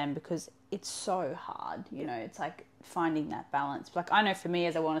props to them because it's so hard. You know, it's like finding that balance. Like, I know for me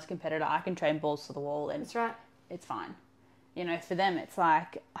as a wellness competitor, I can train balls to the wall, and that's right. It's fine. You know, for them, it's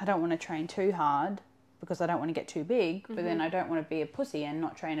like I don't want to train too hard because I don't want to get too big, but then I don't want to be a pussy and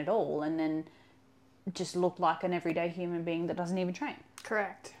not train at all, and then just look like an everyday human being that doesn't even train.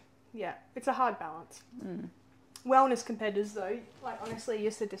 Correct. Yeah, it's a hard balance. Wellness competitors, though, like honestly, you're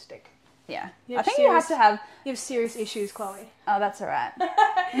sadistic. Yeah, I think you have to have. You have serious issues, Chloe. Oh, that's all right.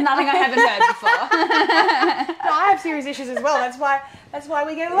 Nothing I haven't heard before. No, I have serious issues as well. That's why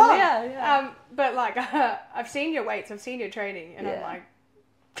we get along. Yeah. But like, I've seen your weights, I've seen your training, and I'm like,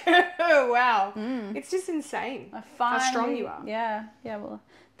 oh wow, it's just insane how strong you are. Yeah. Well,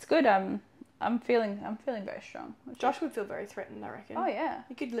 it's good. I'm feeling very strong. Josh would feel very threatened, I reckon. Oh yeah.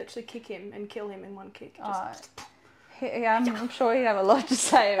 You could literally kick him and kill him in one kick. I'm sure he'd have a lot to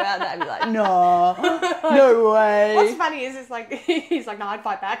say about that. I'd be like, no way. What's funny is it's like, he's like, no, I'd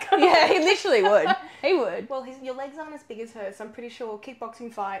fight back. Yeah, he literally would. He would. Well, your legs aren't as big as hers, so I'm pretty sure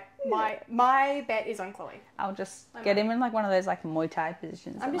kickboxing fight, my bet is on Chloe. I'll just get him in like one of those like Muay Thai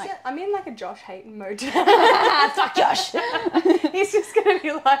positions. I'm in like a Josh Hayton mode. Fuck Josh. He's just going to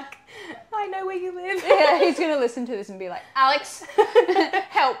be like, I know where you live. Yeah, he's going to listen to this and be like, Alex,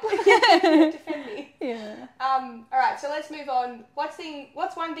 help. Defend me. Yeah. All right, so let's move on. What's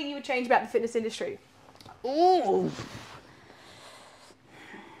one thing you would change about the fitness industry? Ooh.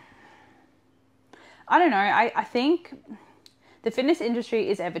 I don't know. I think the fitness industry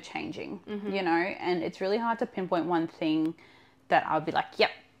is ever changing, you know, and it's really hard to pinpoint one thing that I would be like,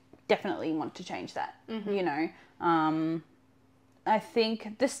 yep, definitely want to change that, you know. I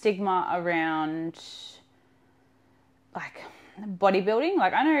think the stigma around like bodybuilding,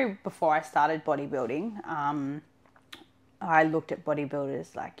 like I know before I started bodybuilding, I looked at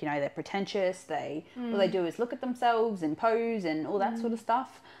bodybuilders like, you know, they're pretentious, all they do is look at themselves and pose and all that sort of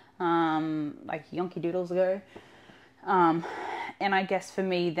stuff, like yonky doodles ago. And I guess for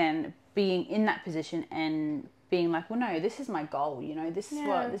me then being in that position and being like, well, no, this is my goal, you know, this is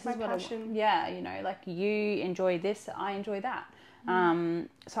what passion. You know, like you enjoy this, I enjoy that.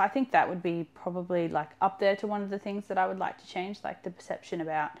 So I think that would be probably like up there to one of the things that I would like to change, like the perception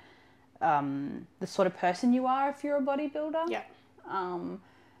about the sort of person you are if you're a bodybuilder. Yeah.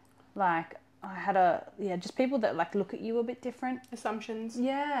 Like I had just people that like look at you a bit different. Assumptions.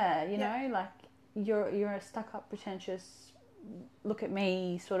 Yeah, you know, like you're a stuck up, pretentious, look at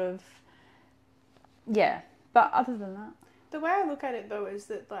me sort of. Yeah, but other than that, the way I look at it though is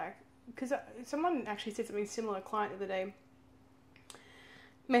that like, because someone actually said something similar. A client the other day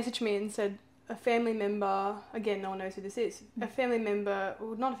messaged me and said a family member, again, no one knows who this is, a family member,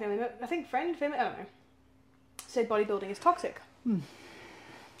 or not a family member, I think family, I don't know, said bodybuilding is toxic.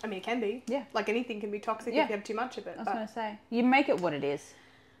 I mean, it can be. Yeah. Like anything can be toxic if you have too much of it. I was going to say, you make it what it is.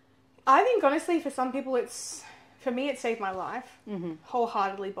 I think, honestly, for some people, for me, it saved my life.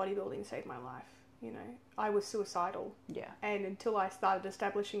 Wholeheartedly, bodybuilding saved my life. You know, I was suicidal. Yeah. And until I started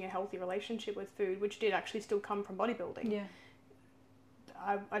establishing a healthy relationship with food, which did actually still come from bodybuilding. Yeah.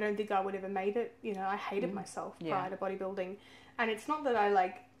 I don't think I would have made it. You know, I hated myself prior to bodybuilding. And it's not that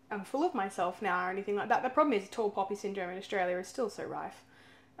I'm full of myself now or anything like that. The problem is tall poppy syndrome in Australia is still so rife.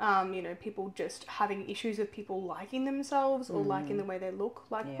 You know, people just having issues with people liking themselves or liking the way they look.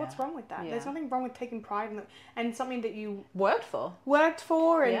 Like, what's wrong with that? There's nothing wrong with taking pride in it. And something that you worked for.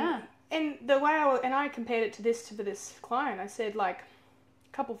 And the way I compared it to this client, I said, like,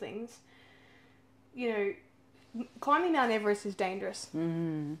 a couple things. You know, climbing Mount Everest is dangerous.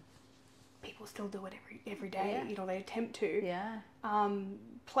 People still do it every day. Yeah. You know, they attempt to. Yeah.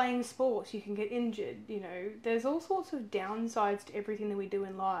 Playing sports, you can get injured. You know, there's all sorts of downsides to everything that we do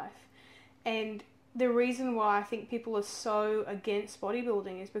in life. And the reason why I think people are so against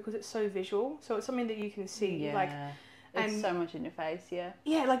bodybuilding is because it's so visual. So it's something that you can see. Yeah. Like, it's so much in your face, yeah.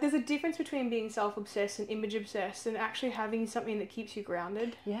 Yeah, like there's a difference between being self-obsessed and image-obsessed and actually having something that keeps you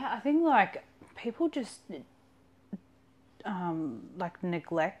grounded. Yeah, I think like people just like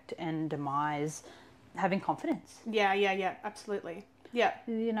neglect and demise having confidence. Yeah, absolutely. Yeah.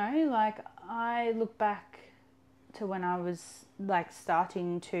 You know, like I look back to when I was like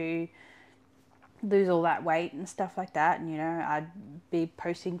starting to lose all that weight and stuff like that, and you know, I'd be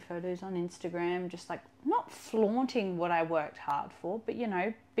posting photos on Instagram, just like not flaunting what I worked hard for, but you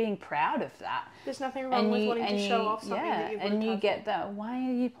know, being proud of that. There's nothing wrong with wanting to show off something that you've worked hard for. And you get that, why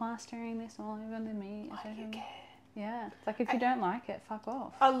are you plastering this all over me? Why do you care? Yeah, it's like if you don't like it, fuck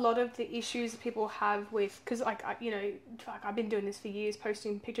off. A lot of the issues people have with, because like, you know, like I've been doing this for years,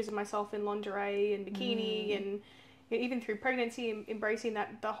 posting pictures of myself in lingerie and bikini and you know, even through pregnancy, embracing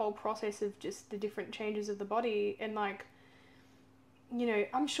that, the whole process of just the different changes of the body. And like, you know,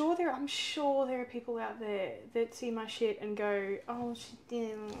 I'm sure there are people out there that see my shit and go, oh,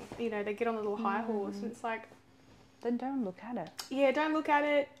 you know, they get on the little high horse, and it's like, then don't look at it. Yeah, don't look at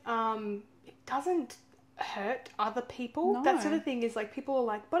it. It doesn't hurt other people. No. That's the other thing, is like, people are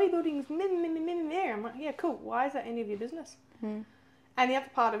like, bodybuilding's there. I'm like, yeah, cool. Why is that any of your business? And the other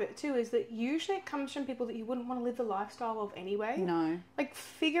part of it too is that usually it comes from people that you wouldn't want to live the lifestyle of anyway. No. Like,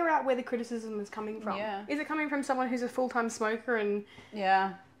 figure out where the criticism is coming from. Yeah. Is it coming from someone who's a full-time smoker and,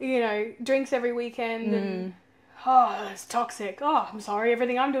 yeah, you know, drinks every weekend and, oh, it's toxic. Oh, I'm sorry,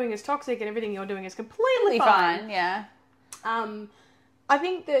 everything I'm doing is toxic and everything you're doing is completely fine. Yeah. I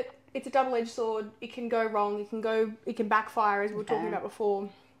think that it's a double-edged sword. It can go wrong. It can backfire, as we were talking about before.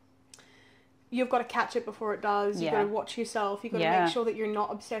 You've got to catch it before it does. You've got to watch yourself. You've got to make sure that you're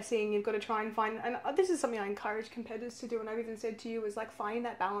not obsessing. You've got to try and find, and this is something I encourage competitors to do, and I've even said to you, is like finding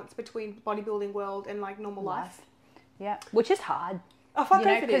that balance between the bodybuilding world and like normal life. Yeah, which is hard. Oh, fuck, you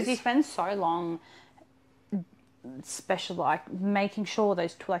know, because you spend so long like making sure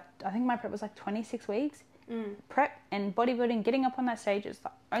those I think my prep was like 26 weeks. Prep and bodybuilding, getting up on that stage is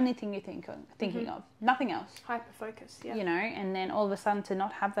the only thing you're thinking of. Nothing else. Hyper focus, yeah. You know, and then all of a sudden to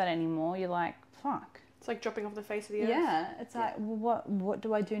not have that anymore, you're like, fuck. It's like dropping off the face of the earth. Yeah, it's like, well, what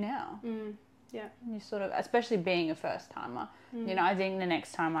do I do now? Yeah. And you sort of, especially being a first timer, you know, I think the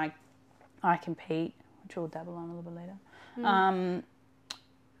next time I compete, which we'll dabble on a little bit later,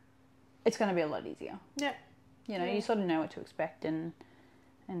 it's going to be a lot easier. Yeah. You know, you sort of know what to expect and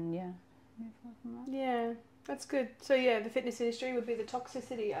yeah. Yeah, that's good. So yeah, the fitness industry would be the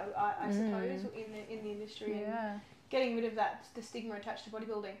toxicity, I suppose, in the industry, and getting rid of the stigma attached to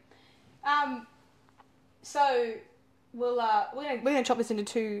bodybuilding. So we're gonna chop this into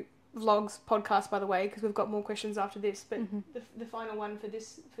 2 vlogs podcasts, by the way, because we've got more questions after this. But the final one for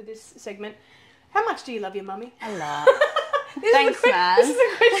this segment: how much do you love your mummy? A lot. Thanks, man. This is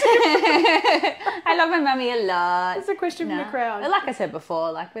a question. I love my mummy a lot. It's a question from the crowd. Like I said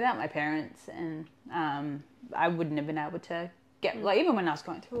before, like without my parents, and I wouldn't have been able to get, like, even when I was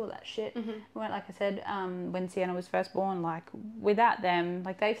going through all that shit. Like I said, when Sienna was first born, like without them,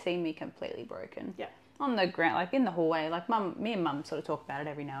 like they've seen me completely broken. Yeah. On the ground, like in the hallway, like me and mum sort of talk about it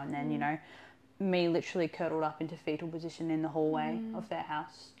every now and then. You know, me literally curdled up into fetal position in the hallway of their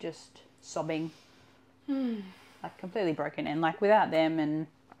house, just sobbing. Like completely broken, and like without them and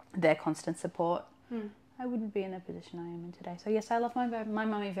their constant support, I wouldn't be in the position I am in today. So yes, I love my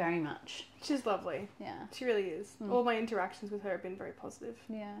mummy very much. She's lovely. Yeah, she really is. All my interactions with her have been very positive.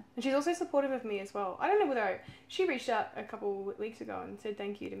 Yeah, and she's also supportive of me as well. I don't know whether she reached out a couple weeks ago and said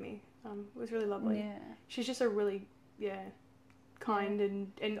thank you to me. It was really lovely. Yeah, she's just a really kind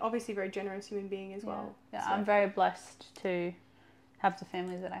and obviously very generous human being as well. Yeah, so I'm very blessed to have the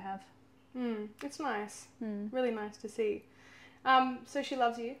family that I have. It's nice. Really nice to see. So she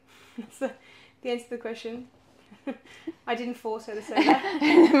loves you. That's the answer to the question. I didn't force her to say that.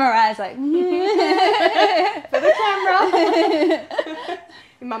 Mariah's like, for the camera.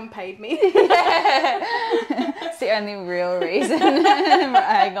 Your mum paid me. It's the only real reason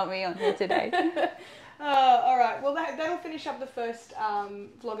Mariah got me on here today. All right. Well, that'll finish up the first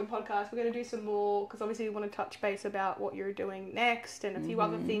vlog and podcast. We're going to do some more because obviously we want to touch base about what you're doing next and a few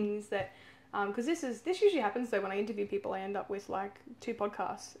other things that. Because this usually happens though when I interview people, I end up with like 2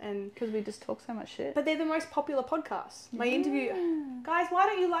 podcasts, and because we just talk so much shit. But they're the most popular podcasts. My interview, guys, why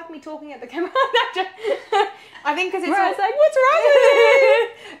don't you like me talking at the camera? I think because it's like, what's wrong with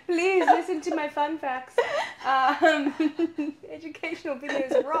it? Please listen to my fun facts. Educational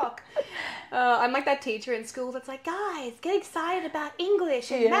videos rock. I'm like that teacher in school that's like, guys, get excited about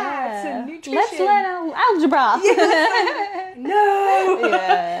English and maths and nutrition. Let's learn algebra. No.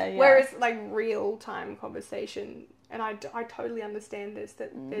 Yeah. Whereas like real time conversation, and I totally understand this,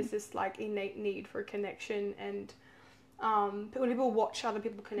 that there's this like innate need for connection, and when people watch other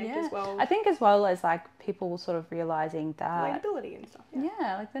people connect as well. I think as well as like people sort of realising that relatability and stuff.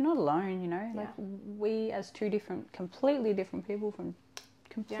 Yeah, like they're not alone, you know. Like we as 2 completely different people from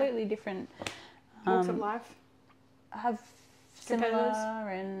completely different Walks of life. Have similar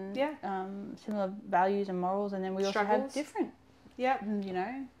and similar values and morals, and then we also have different. Yeah. You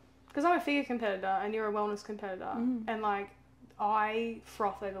know. Because I'm a figure competitor and you're a wellness competitor, and like I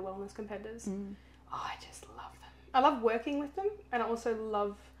froth over wellness competitors. Oh, I just love them. I love working with them, and I also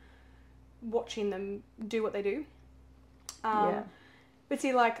love watching them do what they do. But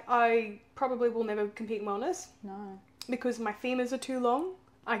see, like, I probably will never compete in wellness. No. Because my femurs are too long.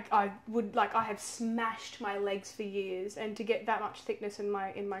 I have smashed my legs for years, and to get that much thickness in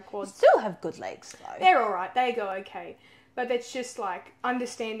my quads. You still have good legs, though. They're all right. They go okay. But it's just like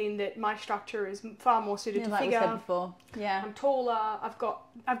understanding that my structure is far more suited to figure. Like we said before. Yeah. I'm taller. I've got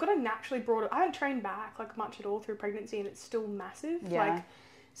a naturally broader. I haven't trained back like much at all through pregnancy, and it's still massive. Yeah. Like,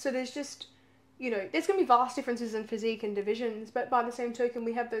 so there's just, you know, there's going to be vast differences in physique and divisions, but by the same token,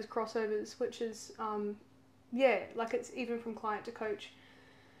 we have those crossovers, which is, like it's even from client to coach.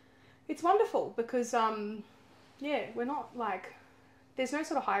 It's wonderful because, we're not like, there's no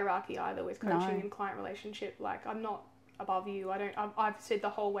sort of hierarchy either with coaching and client relationship. Like, I'm not above you. I've said the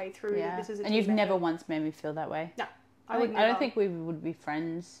whole way through that this is a team. And you've never once made me feel that way. No. I don't think we would be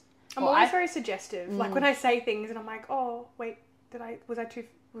friends. I'm always very suggestive. Like when I say things and I'm like, oh, wait, was that too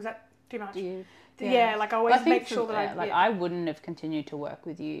much? Like I always make sure that I wouldn't have continued to work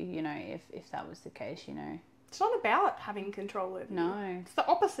with you, you know, if that was the case, you know. It's not about having control over you. No. It's the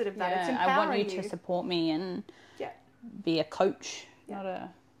opposite of that. Yeah, it's empowering I want you to support me and be a coach, not a...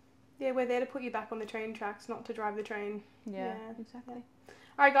 Yeah, we're there to put you back on the train tracks, not to drive the train. Yeah, exactly.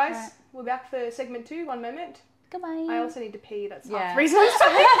 All right, guys. Right. We're back for segment 2. 1 moment. Goodbye. I also need to pee. That's half the reason I'm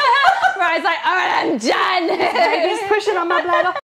sorry. Right, it's like, all right, I'm done. Just pushing on my bladder.